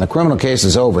over. And the criminal case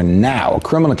is over now. A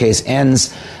criminal case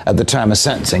ends at the time of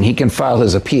sentencing. He can file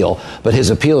his appeal, but his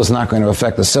appeal is not going to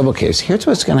affect the civil case. Here's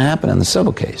what's going to happen in the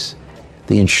civil case.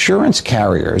 The insurance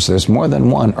carriers, there's more than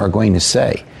one, are going to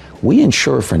say, we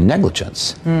insure for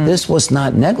negligence. This was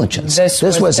not negligence.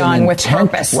 This was done with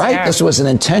purpose. Right? Yeah. This was an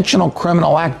intentional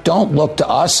criminal act. Don't look to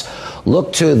us.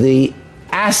 Look to the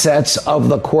assets of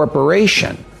the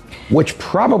corporation, which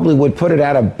probably would put it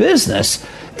out of business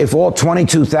if all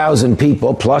 22,000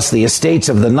 people, plus the estates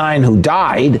of the 9 who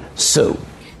died, sue.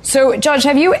 So, Judge,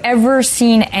 have you ever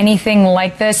seen anything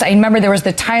like this? I remember there was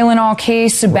the Tylenol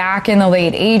case back in the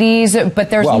late 80s,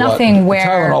 but there's nothing where...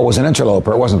 Tylenol was an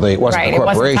interloper. It wasn't the corporation. It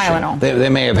wasn't Tylenol. They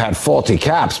may have had faulty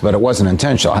caps, but it wasn't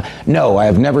intentional. No, I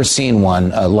have never seen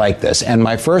one like this. And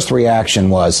my first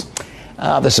reaction was,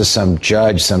 this is some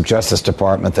judge, some Justice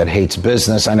Department that hates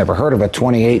business. I never heard of a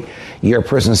 28-year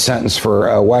prison sentence for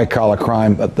a white-collar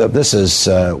crime. But this is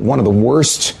one of the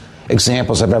worst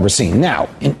examples I've ever seen. Now,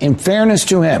 in fairness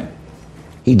to him,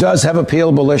 he does have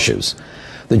appealable issues.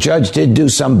 The judge did do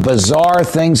some bizarre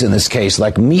things in this case,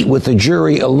 like meet with the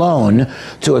jury alone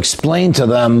to explain to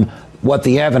them what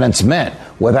the evidence meant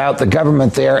without the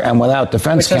government there and without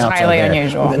defense counsel there. Which is highly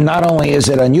unusual. Not only is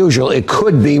it unusual, it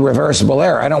could be reversible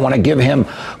error. I don't want to give him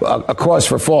a cause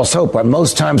for false hope, but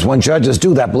most times when judges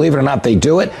do that, believe it or not, they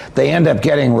do it, they end up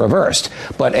getting reversed.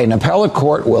 But an appellate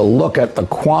court will look at the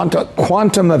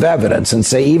quantum of evidence and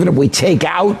say, even if we take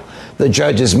out the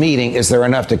judge's meeting, is there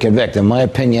enough to convict? In my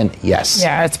opinion, yes.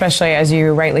 Yeah, especially as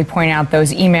you rightly point out,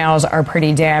 those emails are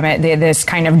pretty damn it. This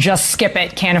kind of just skip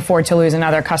it, can't afford to lose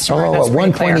another customer. Oh, that's at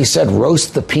one point he said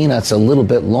roast the peanuts a little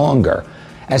bit longer,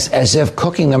 as if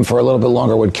cooking them for a little bit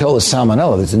longer would kill the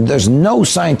salmonella. There's no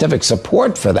scientific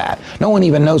support for that. No one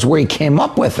even knows where he came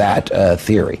up with that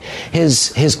theory.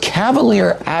 His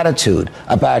cavalier attitude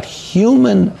about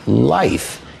human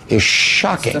life is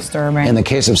shocking in the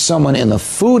case of someone in the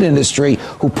food industry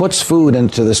who puts food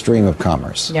into the stream of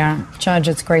commerce. Yeah, Judge,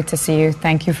 it's great to see you.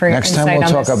 Thank you for your insight on this.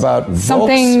 Next time we'll talk about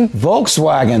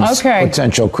Volkswagen's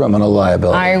potential criminal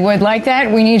liability. I would like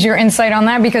that. We need your insight on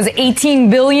that because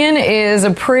 $18 billion is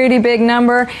a pretty big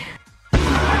number. Where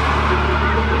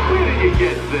did you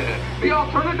get this? The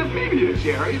alternative media,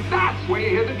 Jerry. That's where you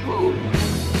hear the truth.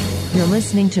 You're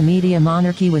listening to Media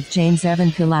Monarchy with James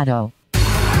Evan Pilato.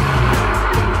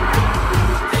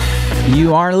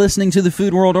 You are listening to the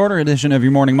Food World Order edition of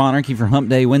your Morning Monarchy for Hump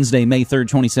Day, Wednesday, May 3rd,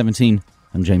 2017.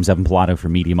 I'm James Evan Pilato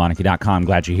from MediaMonarchy.com.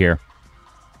 Glad you're here.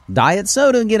 Diet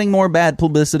soda getting more bad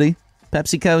publicity.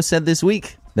 PepsiCo said this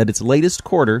week that its latest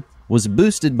quarter was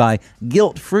boosted by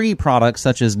guilt-free products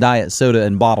such as diet soda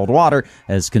and bottled water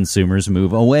as consumers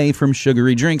move away from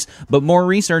sugary drinks. But more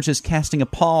research is casting a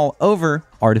pall over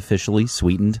artificially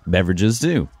sweetened beverages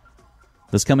too.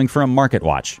 This coming from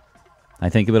MarketWatch. I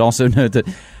think it would also note that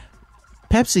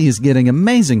Pepsi is getting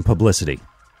amazing publicity.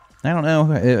 I don't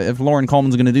know if Lauren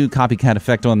Coleman's going to do copycat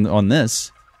effect on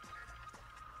this.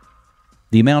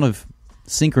 The amount of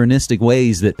synchronistic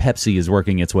ways that Pepsi is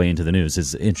working its way into the news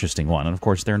is an interesting one. And, of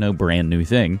course, they're no brand new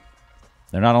thing.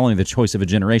 They're not only the choice of a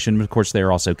generation, but, of course,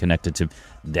 they're also connected to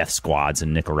death squads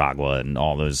in Nicaragua and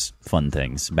all those fun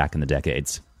things back in the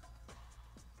decades.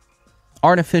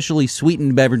 Artificially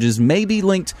sweetened beverages may be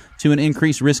linked to an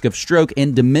increased risk of stroke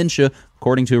and dementia,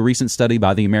 according to a recent study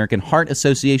by the American Heart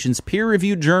Association's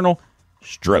peer-reviewed journal,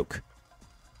 Stroke.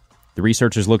 The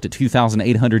researchers looked at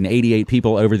 2,888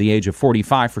 people over the age of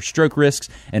 45 for stroke risks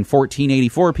and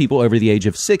 1,484 people over the age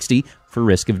of 60 for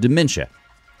risk of dementia.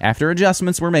 After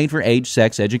adjustments were made for age,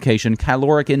 sex, education,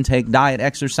 caloric intake, diet,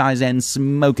 exercise, and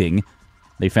smoking,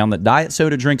 they found that diet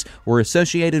soda drinks were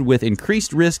associated with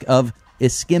increased risk of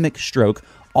ischemic stroke,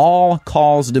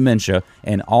 all-cause dementia,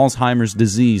 and Alzheimer's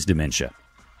disease dementia.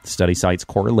 The study cites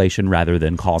correlation rather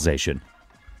than causation.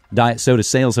 Diet soda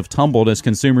sales have tumbled as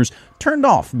consumers, turned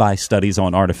off by studies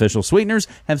on artificial sweeteners,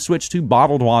 have switched to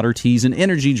bottled water, teas, and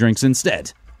energy drinks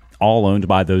instead, all owned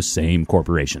by those same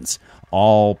corporations,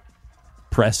 all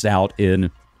pressed out in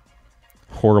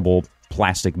horrible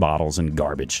plastic bottles and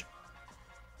garbage.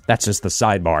 That's just the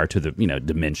sidebar to the,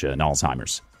 dementia and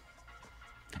Alzheimer's.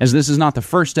 As this is not the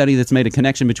first study that's made a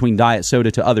connection between diet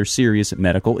soda to other serious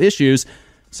medical issues,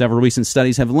 several recent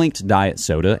studies have linked diet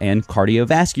soda and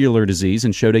cardiovascular disease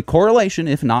and showed a correlation,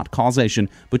 if not causation,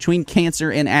 between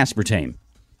cancer and aspartame.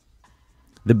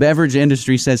 The beverage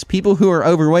industry says people who are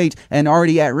overweight and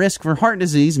already at risk for heart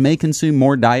disease may consume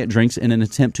more diet drinks in an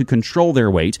attempt to control their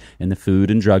weight, and the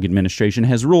Food and Drug Administration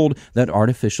has ruled that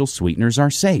artificial sweeteners are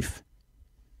safe.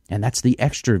 And that's the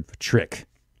extra trick.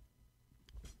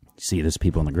 See those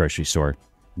people in the grocery store.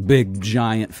 Big,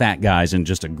 giant, fat guys in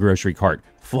just a grocery cart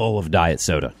full of diet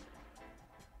soda.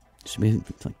 It's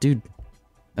like, dude,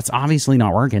 that's obviously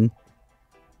not working.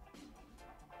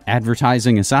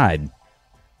 Advertising aside.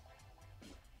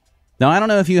 Now, I don't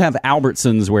know if you have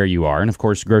Albertsons where you are, and of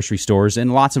course, grocery stores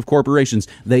and lots of corporations.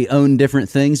 They own different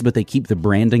things, but they keep the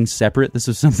branding separate. This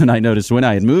is something I noticed when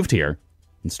I had moved here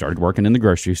and started working in the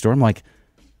grocery store. I'm like,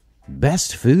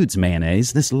 Best Foods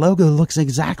mayonnaise, this logo looks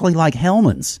exactly like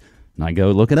Hellmann's. And I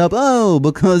go look it up. Oh,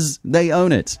 because they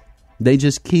own it. They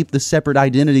just keep the separate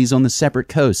identities on the separate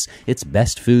coasts. It's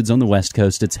Best Foods on the West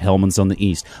Coast. It's Hellmann's on the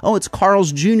East. Oh, it's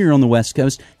Carl's Jr. on the West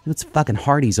Coast. It's fucking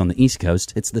Hardee's on the East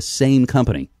Coast. It's the same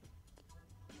company.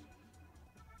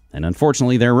 And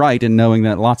unfortunately, they're right in knowing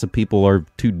that lots of people are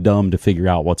too dumb to figure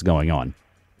out what's going on.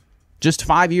 Just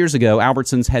 5 years ago,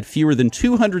 Albertsons had fewer than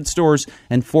 200 stores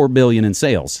and $4 billion in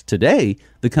sales. Today,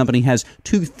 the company has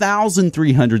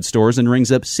 2,300 stores and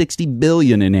rings up $60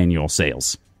 billion in annual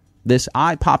sales. This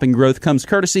eye-popping growth comes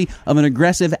courtesy of an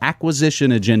aggressive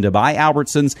acquisition agenda by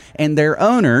Albertsons and their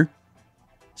owner,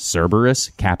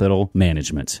 Cerberus Capital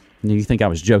Management. You think I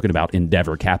was joking about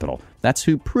Endeavor Capital. That's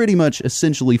who pretty much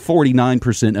essentially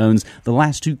 49% owns the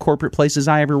last two corporate places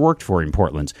I ever worked for in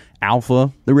Portland,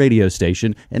 Alpha, the radio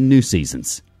station, and New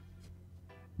Seasons.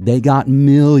 They got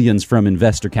millions from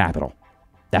investor capital.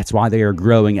 That's why they are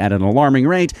growing at an alarming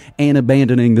rate and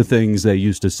abandoning the things they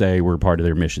used to say were part of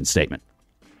their mission statement.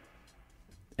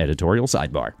 Editorial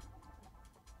sidebar.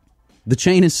 The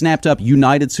chain has snapped up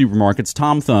United Supermarkets,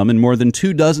 Tom Thumb, and more than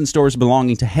 24 stores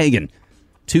belonging to Hagen.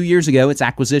 2 years ago, its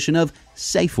acquisition of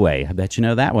Safeway, I bet you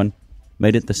know that one,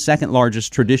 made it the second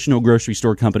largest traditional grocery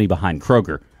store company behind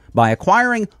Kroger. By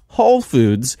acquiring Whole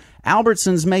Foods,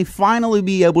 Albertsons may finally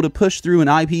be able to push through an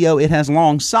IPO it has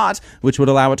long sought, which would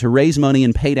allow it to raise money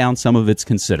and pay down some of its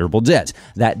considerable debt.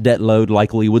 That debt load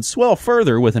likely would swell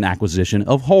further with an acquisition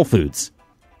of Whole Foods.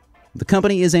 The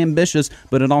company is ambitious,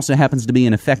 but it also happens to be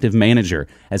an effective manager.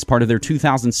 As part of their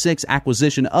 2006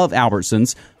 acquisition of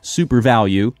Albertsons,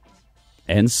 SuperValue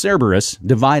and Cerberus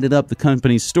divided up the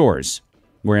company's stores.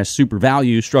 Whereas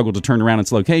SuperValue struggled to turn around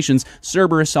its locations,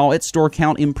 Cerberus saw its store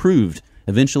count improved.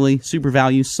 Eventually,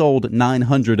 SuperValue sold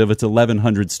 900 of its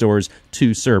 1,100 stores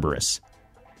to Cerberus.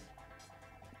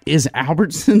 Is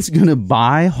Albertsons going to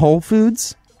buy Whole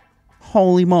Foods?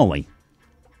 Holy moly.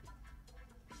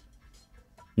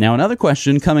 Now, another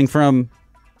question coming from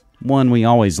one we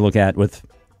always look at with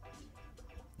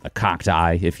a cocked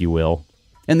eye, if you will.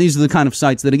 And these are the kind of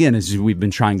sites that, again, as we've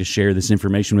been trying to share this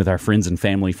information with our friends and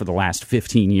family for the last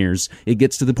 15 years, it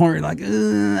gets to the point where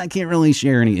you're like, I can't really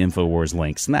share any InfoWars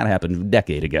links. And that happened a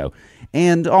decade ago.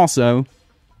 And also,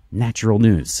 natural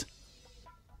news.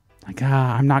 Like,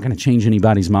 I'm not going to change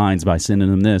anybody's minds by sending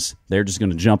them this. They're just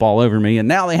going to jump all over me, and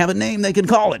now they have a name they can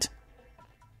call it.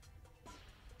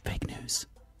 Fake news.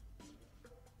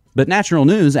 But natural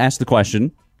news asked the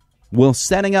question, will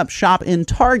setting up shop in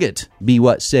Target be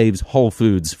what saves Whole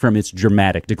Foods from its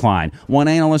dramatic decline? One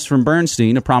analyst from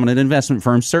Bernstein, a prominent investment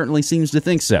firm, certainly seems to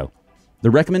think so.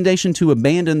 The recommendation to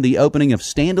abandon the opening of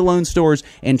standalone stores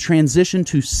and transition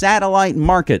to satellite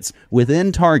markets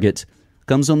within Target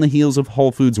comes on the heels of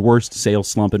Whole Foods' worst sales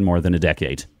slump in more than a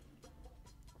decade.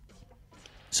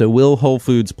 So will Whole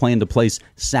Foods plan to place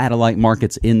satellite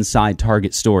markets inside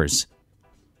Target stores?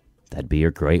 That'd be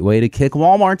a great way to kick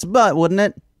Walmart's butt, wouldn't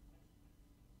it?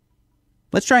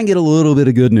 Let's try and get a little bit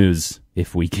of good news,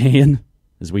 if we can,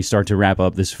 as we start to wrap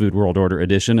up this Food World Order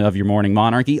edition of your Morning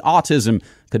Monarchy. Autism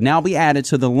could now be added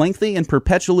to the lengthy and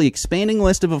perpetually expanding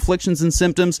list of afflictions and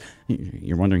symptoms.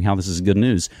 You're wondering how this is good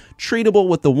news. Treatable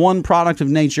with the one product of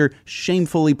nature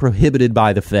shamefully prohibited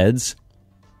by the feds,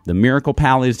 the miracle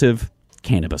palliative,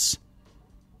 cannabis.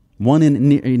 One in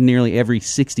nearly every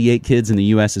 68 kids in the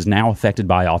U.S. is now affected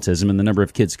by autism, and the number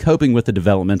of kids coping with the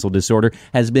developmental disorder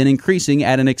has been increasing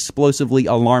at an explosively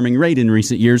alarming rate in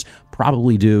recent years,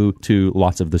 probably due to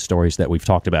lots of the stories that we've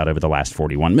talked about over the last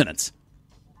 41 minutes.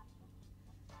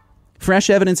 Fresh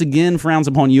evidence again frowns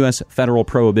upon U.S. federal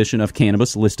prohibition of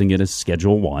cannabis, listing it as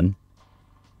Schedule 1.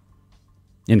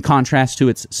 In contrast to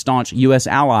its staunch U.S.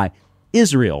 ally,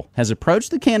 Israel has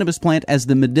approached the cannabis plant as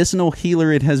the medicinal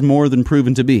healer it has more than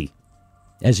proven to be.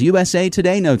 As USA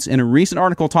Today notes in a recent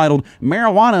article titled,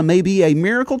 "Marijuana may be a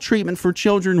miracle treatment for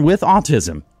children with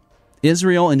autism."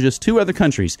 Israel and just two other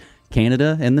countries,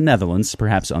 Canada and the Netherlands,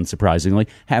 perhaps unsurprisingly,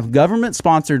 have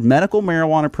government-sponsored medical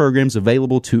marijuana programs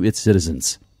available to its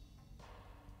citizens.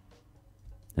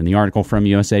 And the article from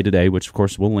USA Today, which of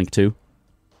course we'll link to,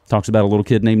 talks about a little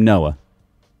kid named Noah.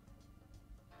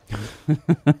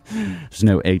 There's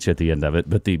no H at the end of it,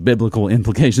 but the biblical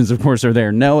implications, of course, are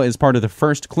there. Noah is part of the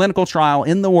first clinical trial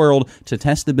in the world to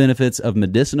test the benefits of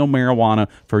medicinal marijuana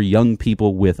for young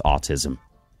people with autism.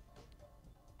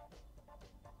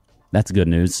 That's good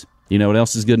news. You know what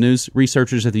else is good news?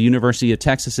 Researchers at the University of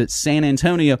Texas at San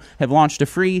Antonio have launched a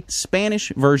free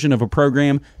Spanish version of a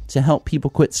program to help people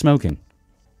quit smoking.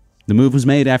 The move was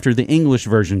made after the English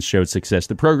version showed success.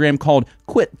 The program, called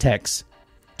QuitText,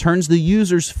 turns the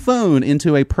user's phone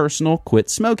into a personal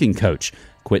quit smoking coach.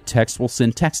 QuitText will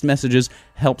send text messages,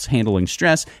 helps handling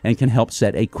stress, and can help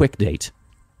set a quick date.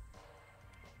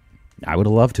 I would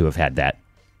have loved to have had that.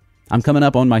 I'm coming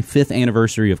up on my 5th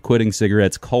anniversary of quitting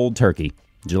cigarettes cold turkey,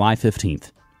 July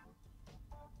 15th.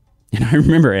 And I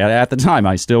remember at the time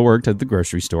I still worked at the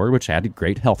grocery store, which had a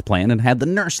great health plan and had the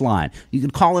nurse line. You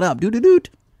could call it up,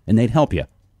 doot-doot-doot, and they'd help you.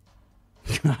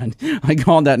 God, I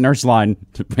called that nurse line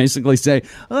to basically say,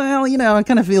 well, you know, I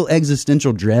kind of feel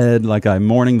existential dread, like I'm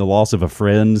mourning the loss of a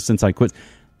friend since I quit.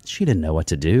 She didn't know what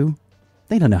to do.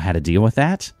 They don't know how to deal with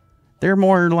that. They're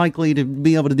more likely to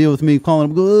be able to deal with me calling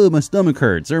them, oh, my stomach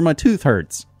hurts, or my tooth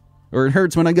hurts, or it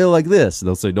hurts when I go like this.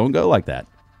 They'll say, don't go like that.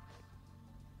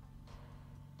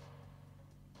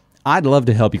 I'd love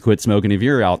to help you quit smoking if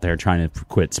you're out there trying to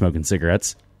quit smoking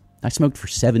cigarettes. I smoked for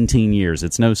 17 years.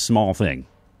 It's no small thing.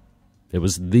 It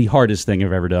was the hardest thing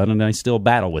I've ever done, and I still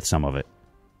battle with some of it.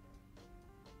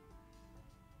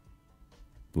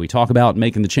 We talk about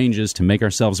making the changes to make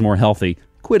ourselves more healthy.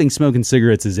 Quitting smoking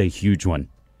cigarettes is a huge one.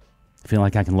 I feel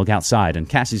like I can look outside, and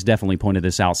Cassie's definitely pointed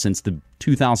this out since the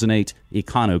 2008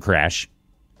 econo crash.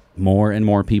 More and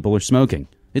more people are smoking.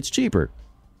 It's cheaper.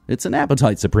 It's an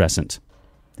appetite suppressant.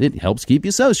 It helps keep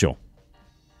you social.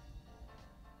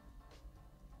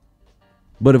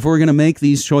 But if we're going to make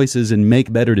these choices and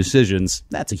make better decisions,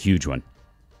 that's a huge one.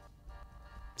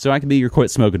 So I can be your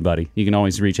quit smoking buddy. You can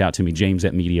always reach out to me,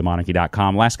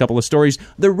 james@MediaMonarchy.com. Last couple of stories.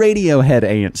 The radiohead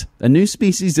ant. A new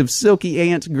species of silky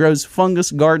ant grows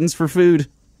fungus gardens for food.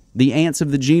 The ants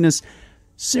of the genus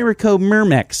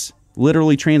Syracomyrmex,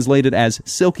 literally translated as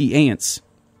silky ants.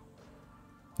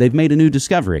 They've made a new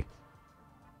discovery.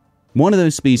 One of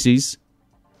those species,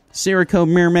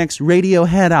 Syracomyrmex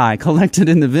radioheadi, collected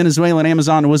in the Venezuelan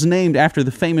Amazon, was named after the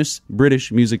famous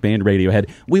British music band Radiohead.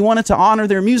 We wanted to honor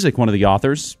their music, one of the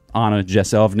authors, Anna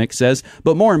Jesselvnik, says,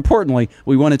 but more importantly,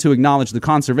 we wanted to acknowledge the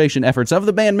conservation efforts of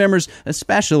the band members,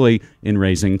 especially in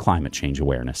raising climate change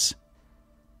awareness.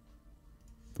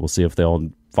 We'll see if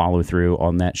they'll follow-through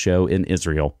on that show in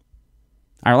Israel.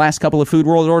 Our last couple of Food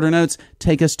World Order notes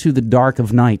take us to the dark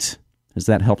of night, as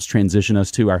that helps transition us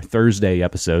to our Thursday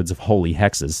episodes of Holy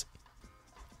Hexes.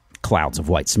 Clouds of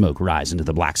white smoke rise into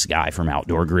the black sky from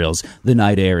outdoor grills. The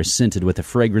night air is scented with the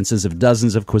fragrances of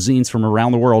dozens of cuisines from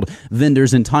around the world.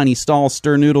 Vendors in tiny stalls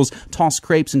stir noodles, toss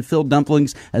crepes, and fill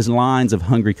dumplings as lines of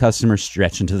hungry customers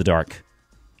stretch into the dark.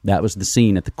 That was the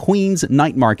scene at the Queen's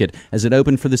Night Market as it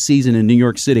opened for the season in New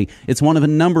York City. It's one of a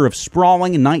number of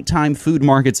sprawling nighttime food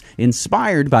markets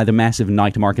inspired by the massive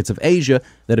night markets of Asia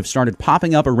that have started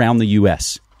popping up around the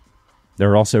U.S.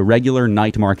 There are also regular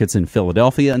night markets in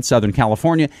Philadelphia and Southern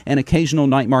California and occasional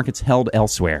night markets held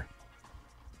elsewhere.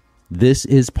 This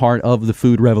is part of the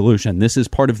food revolution. This is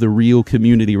part of the real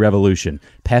community revolution.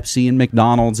 Pepsi and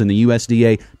McDonald's and the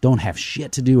USDA don't have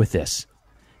shit to do with this.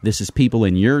 This is people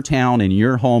in your town, in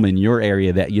your home, in your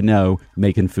area that you know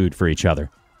making food for each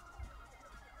other.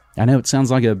 I know it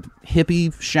sounds like a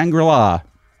hippie Shangri-La,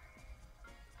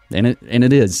 and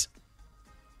it is.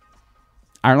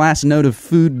 Our last note of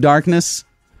food darkness.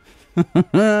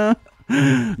 Goth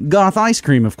ice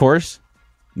cream, of course.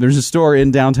 There's a store in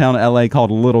downtown LA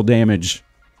called Little Damage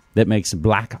that makes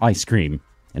black ice cream.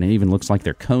 And it even looks like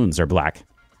their cones are black.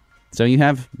 So you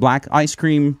have black ice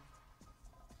cream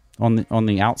on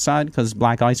the outside, because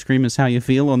black ice cream is how you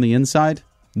feel on the inside.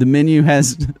 The menu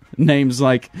has names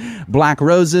like Black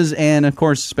Roses and, of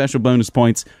course, special bonus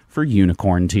points for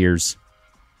unicorn tears.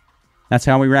 That's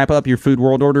how we wrap up your Food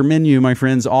World Order menu, my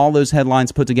friends. All those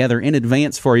headlines put together in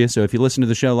advance for you. So if you listen to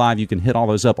the show live, you can hit all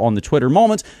those up on the Twitter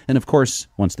moment. And of course,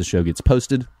 once the show gets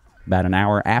posted, about an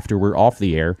hour after we're off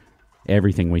the air,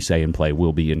 everything we say and play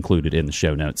will be included in the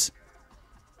show notes.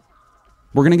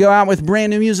 We're going to go out with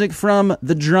brand new music from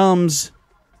The Drums.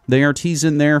 They are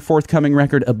teasing their forthcoming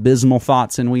record, Abysmal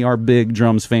Thoughts, and we are big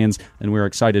Drums fans, and we're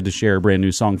excited to share a brand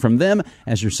new song from them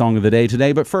as your song of the day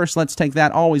today. But first, let's take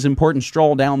that always important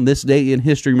stroll down this day in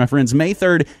history, my friends. May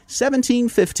 3rd,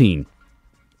 1715.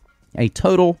 A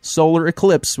total solar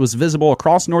eclipse was visible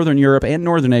across northern Europe and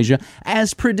northern Asia,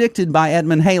 as predicted by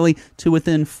Edmund Halley, to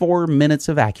within 4 minutes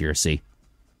of accuracy.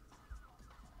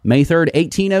 May 3rd,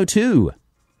 1802.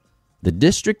 The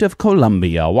District of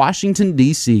Columbia, Washington,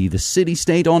 D.C., the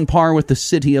city-state on par with the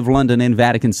City of London and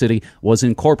Vatican City, was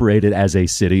incorporated as a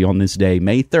city on this day,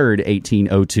 May 3rd,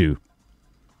 1802.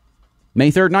 May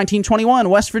 3rd,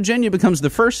 1921, West Virginia becomes the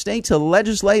first state to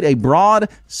legislate a broad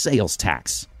sales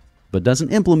tax, but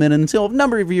doesn't implement it until a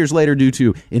number of years later due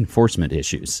to enforcement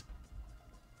issues.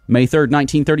 May 3rd,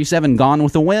 1937, Gone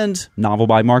with the Wind, novel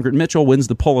by Margaret Mitchell, wins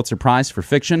the Pulitzer Prize for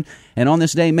fiction. And on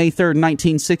this day, May 3rd,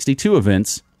 1962,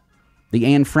 events. The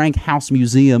Anne Frank House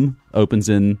Museum opens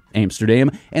in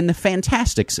Amsterdam, and The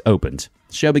Fantastics opened.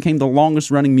 The show became the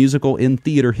longest-running musical in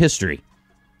theater history.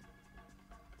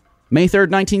 May 3rd,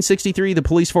 1963, the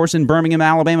police force in Birmingham,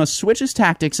 Alabama, switches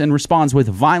tactics and responds with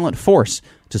violent force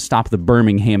to stop the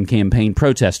Birmingham campaign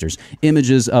protesters.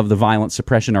 Images of the violent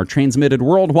suppression are transmitted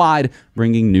worldwide,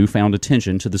 bringing newfound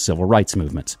attention to the civil rights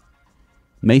movement.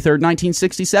 May 3rd,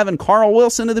 1967, Carl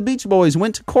Wilson of the Beach Boys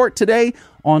went to court today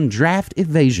on draft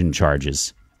evasion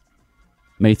charges.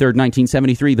 May 3rd,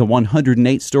 1973, the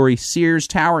 108-story Sears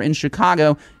Tower in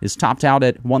Chicago is topped out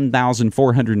at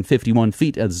 1,451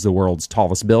 feet as the world's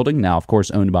tallest building, now, of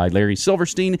course, owned by Larry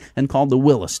Silverstein and called the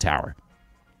Willis Tower.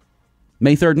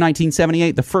 May 3rd,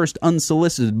 1978, the first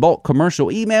unsolicited bulk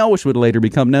commercial email, which would later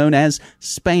become known as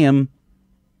spam,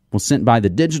 was sent by the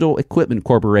Digital Equipment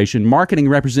Corporation marketing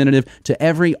representative to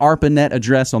every ARPANET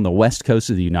address on the west coast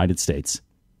of the United States.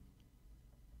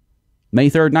 May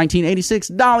 3rd, 1986,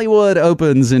 Dollywood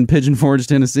opens in Pigeon Forge,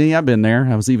 Tennessee. I've been there.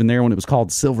 I was even there when it was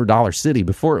called Silver Dollar City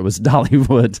before it was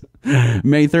Dollywood.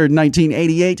 May 3rd,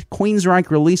 1988, Queensryche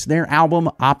released their album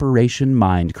Operation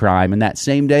Mindcrime. And that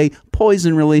same day,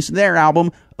 Poison released their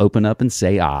album Open Up and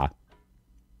Say Ah.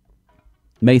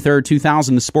 May 3rd,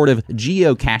 2000, the sport of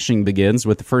geocaching begins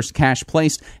with the first cache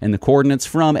placed and the coordinates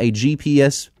from a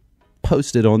GPS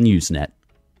posted on Usenet.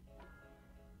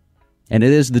 And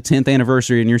it is the 10th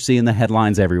anniversary, and you're seeing the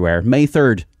headlines everywhere. May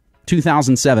 3rd,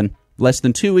 2007, less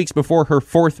than 2 weeks before her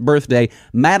 4th birthday,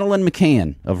 Madeleine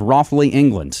McCann of Rothley,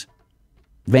 England,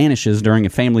 vanishes during a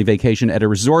family vacation at a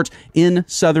resort in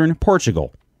southern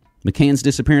Portugal. McCann's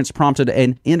disappearance prompted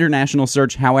an international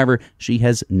search. However, she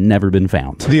has never been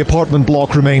found. The apartment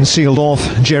block remains sealed off.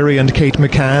 Jerry and Kate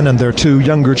McCann and their 2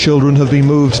 younger children have been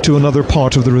moved to another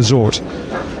part of the resort.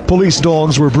 Police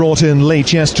dogs were brought in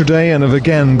late yesterday and have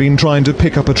again been trying to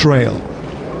pick up a trail.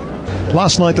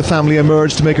 Last night, the family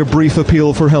emerged to make a brief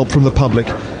appeal for help from the public.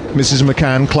 Mrs.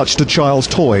 McCann clutched a child's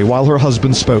toy while her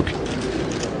husband spoke.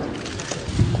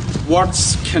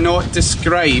 Words cannot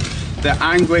describe the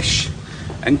anguish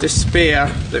and despair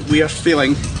that we are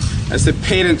feeling as the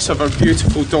parents of our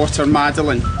beautiful daughter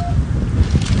Madeleine.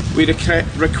 We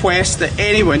request that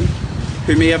anyone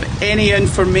who may have any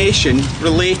information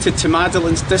related to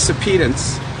Madeleine's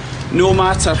disappearance, no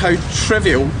matter how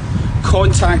trivial,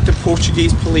 contact the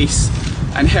Portuguese police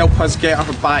and help us get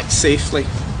her back safely.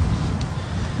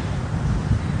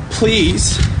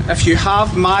 Please, if you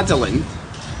have Madeleine,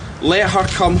 let her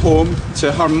come home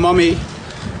to her mummy,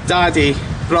 daddy,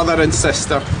 brother and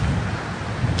sister.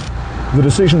 The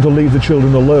decision to leave the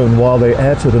children alone while they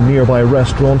ate at a nearby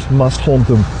restaurant must haunt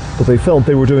them, but they felt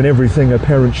they were doing everything a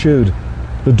parent should.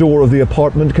 The door of the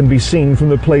apartment can be seen from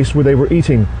the place where they were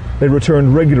eating. They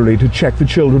returned regularly to check the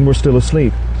children were still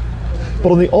asleep.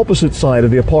 But on the opposite side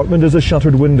of the apartment is a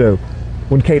shuttered window.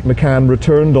 When Kate McCann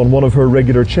returned on one of her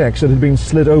regular checks, it had been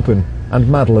slit open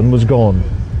and Madeleine was gone.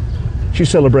 She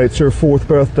celebrates her 4th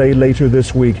birthday later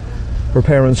this week. Her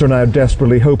parents are now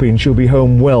desperately hoping she'll be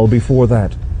home well before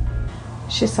that.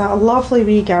 She's a lovely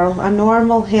wee girl, a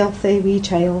normal, healthy wee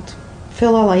child,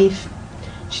 full of life.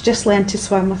 She just learned to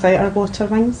swim without her water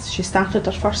wings. She started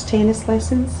her first tennis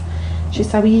lessons.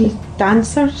 She's a wee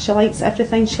dancer. She likes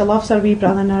everything. She loves her wee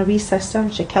brother and her wee sister.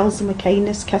 She kills them with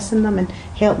kindness, kissing them and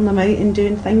helping them out and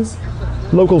doing things.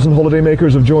 Locals and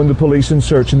holidaymakers have joined the police in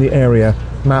search in the area.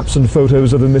 Maps and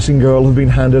photos of the missing girl have been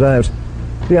handed out.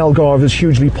 The Algarve is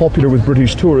hugely popular with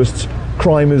British tourists.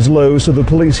 Crime is low, so the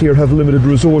police here have limited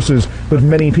resources, but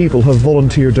many people have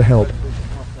volunteered to help.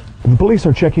 The police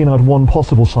are checking out one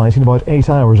possible sighting about 8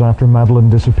 hours after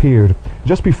Madeleine disappeared.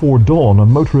 Just before dawn, a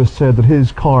motorist said that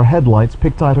his car headlights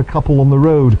picked out a couple on the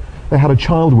road. They had a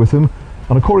child with them,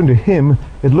 and according to him,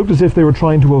 it looked as if they were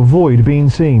trying to avoid being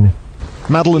seen.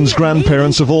 Madeleine's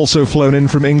grandparents have also flown in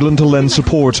from England to lend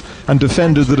support and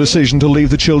defended the decision to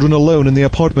leave the children alone in the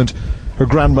apartment. Her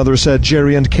grandmother said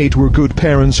Jerry and Kate were good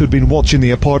parents who'd been watching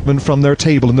the apartment from their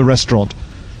table in the restaurant.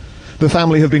 The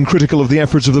family have been critical of the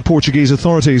efforts of the Portuguese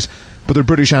authorities, but the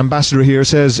British ambassador here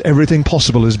says everything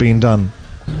possible is being done.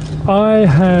 I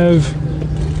have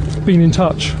been in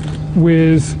touch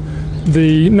with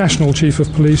the National Chief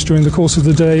of Police during the course of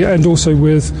the day and also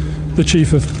with the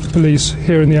Chief of Police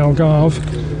here in the Algarve,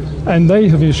 and they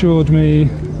have assured me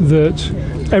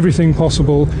that everything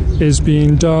possible is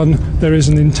being done. There is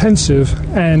an intensive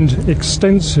and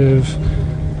extensive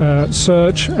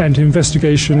search and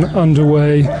investigation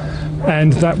underway,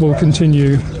 and that will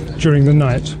continue during the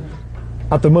night.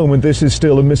 At the moment, this is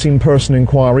still a missing person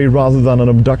inquiry rather than an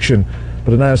abduction,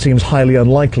 but it now seems highly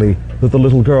unlikely that the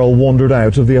little girl wandered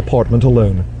out of the apartment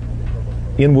alone.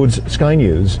 Ian Woods, Sky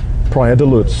News, Praia de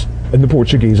Luz, in the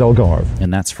Portuguese Algarve.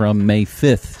 And that's from May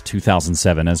 5th,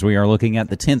 2007, as we are looking at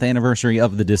the 10th anniversary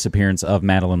of the disappearance of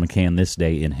Madeleine McCann this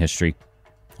day in history.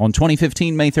 On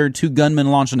 2015, May 3rd, 2 gunmen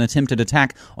launched an attempted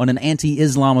attack on an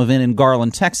anti-Islam event in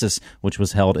Garland, Texas, which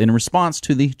was held in response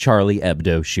to the Charlie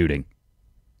Hebdo shooting.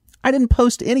 I didn't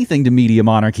post anything to Media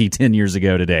Monarchy 10 years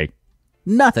ago today.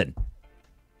 Nothing.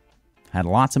 Had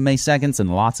lots of May 2nds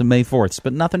and lots of May 4ths,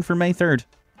 but nothing for May 3rd.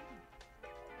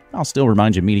 I'll still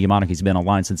remind you, Media Monarchy's been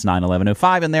online since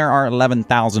 9/11/05, and there are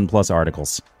 11,000 plus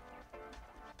articles,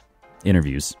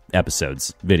 interviews,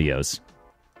 episodes, videos.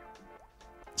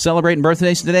 Celebrating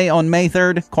birthdays today on May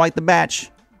 3rd, quite the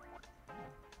batch.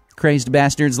 Crazed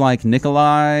bastards like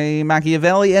Nikolai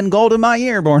Machiavelli and Golda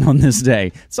Meir born on this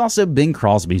day. It's also Bing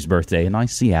Crosby's birthday, a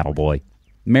nice Seattle boy.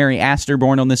 Mary Astor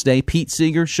born on this day, Pete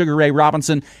Seeger, Sugar Ray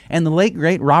Robinson, and the late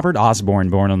great Robert Osborne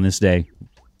born on this day.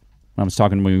 I was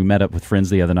talking when we met up with friends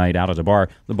the other night out at a bar.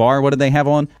 The bar, what did they have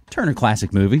on? Turner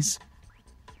Classic Movies.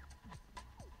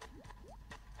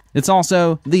 It's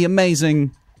also the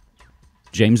amazing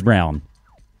James Brown,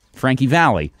 Frankie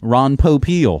Valli, Ron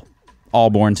Popeil, all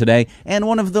born today, and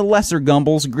one of the lesser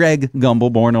Gumbles, Greg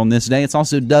Gumbel, born on this day. It's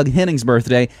also Doug Henning's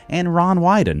birthday, and Ron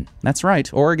Wyden. That's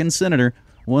right, Oregon Senator,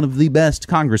 one of the best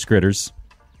Congress critters.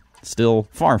 Still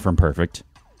far from perfect.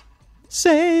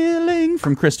 Sailing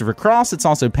from Christopher Cross. It's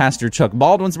also Pastor Chuck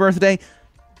Baldwin's birthday.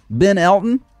 Ben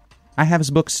Elton. I have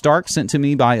his book Stark sent to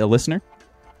me by a listener.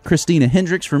 Christina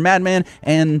Hendricks from Mad Men,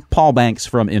 and Paul Banks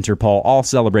from Interpol, all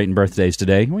celebrating birthdays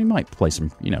today. We might play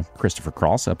some, Christopher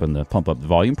Cross up in the Pump Up the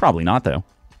Volume. Probably not, though.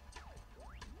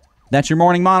 That's your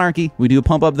Morning Monarchy. We do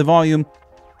Pump Up the Volume,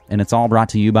 and it's all brought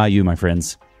to you by you, my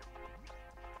friends.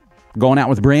 Going out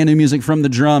with brand new music from the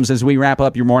Drums as we wrap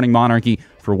up your Morning Monarchy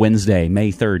for Wednesday,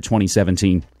 May 3rd,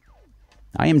 2017.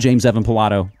 I am James Evan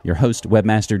Pilato, your host,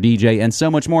 webmaster, DJ, and so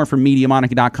much more from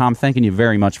MediaMonarchy.com. Thanking you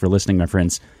very much for listening, my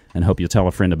friends, and hope you'll tell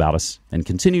a friend about us. And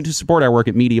continue to support our work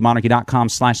at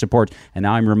MediaMonarchy.com/support. And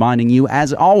now I'm reminding you,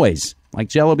 as always, like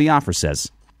Jello Biafra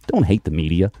says, don't hate the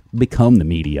media, become the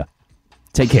media.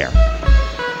 Take care.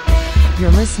 You're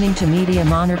listening to Media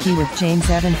Monarchy with James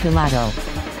Evan Pilato.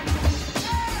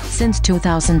 Since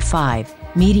 2005,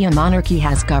 Media Monarchy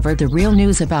has covered the real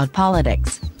news about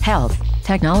politics, health,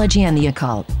 technology and the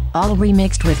occult, all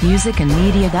remixed with music and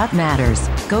media that matters.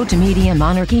 Go to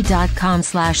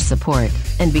MediaMonarchy.com/support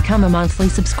and become a monthly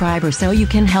subscriber so you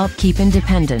can help keep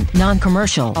independent,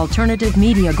 non-commercial, alternative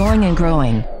media going and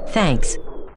growing. Thanks.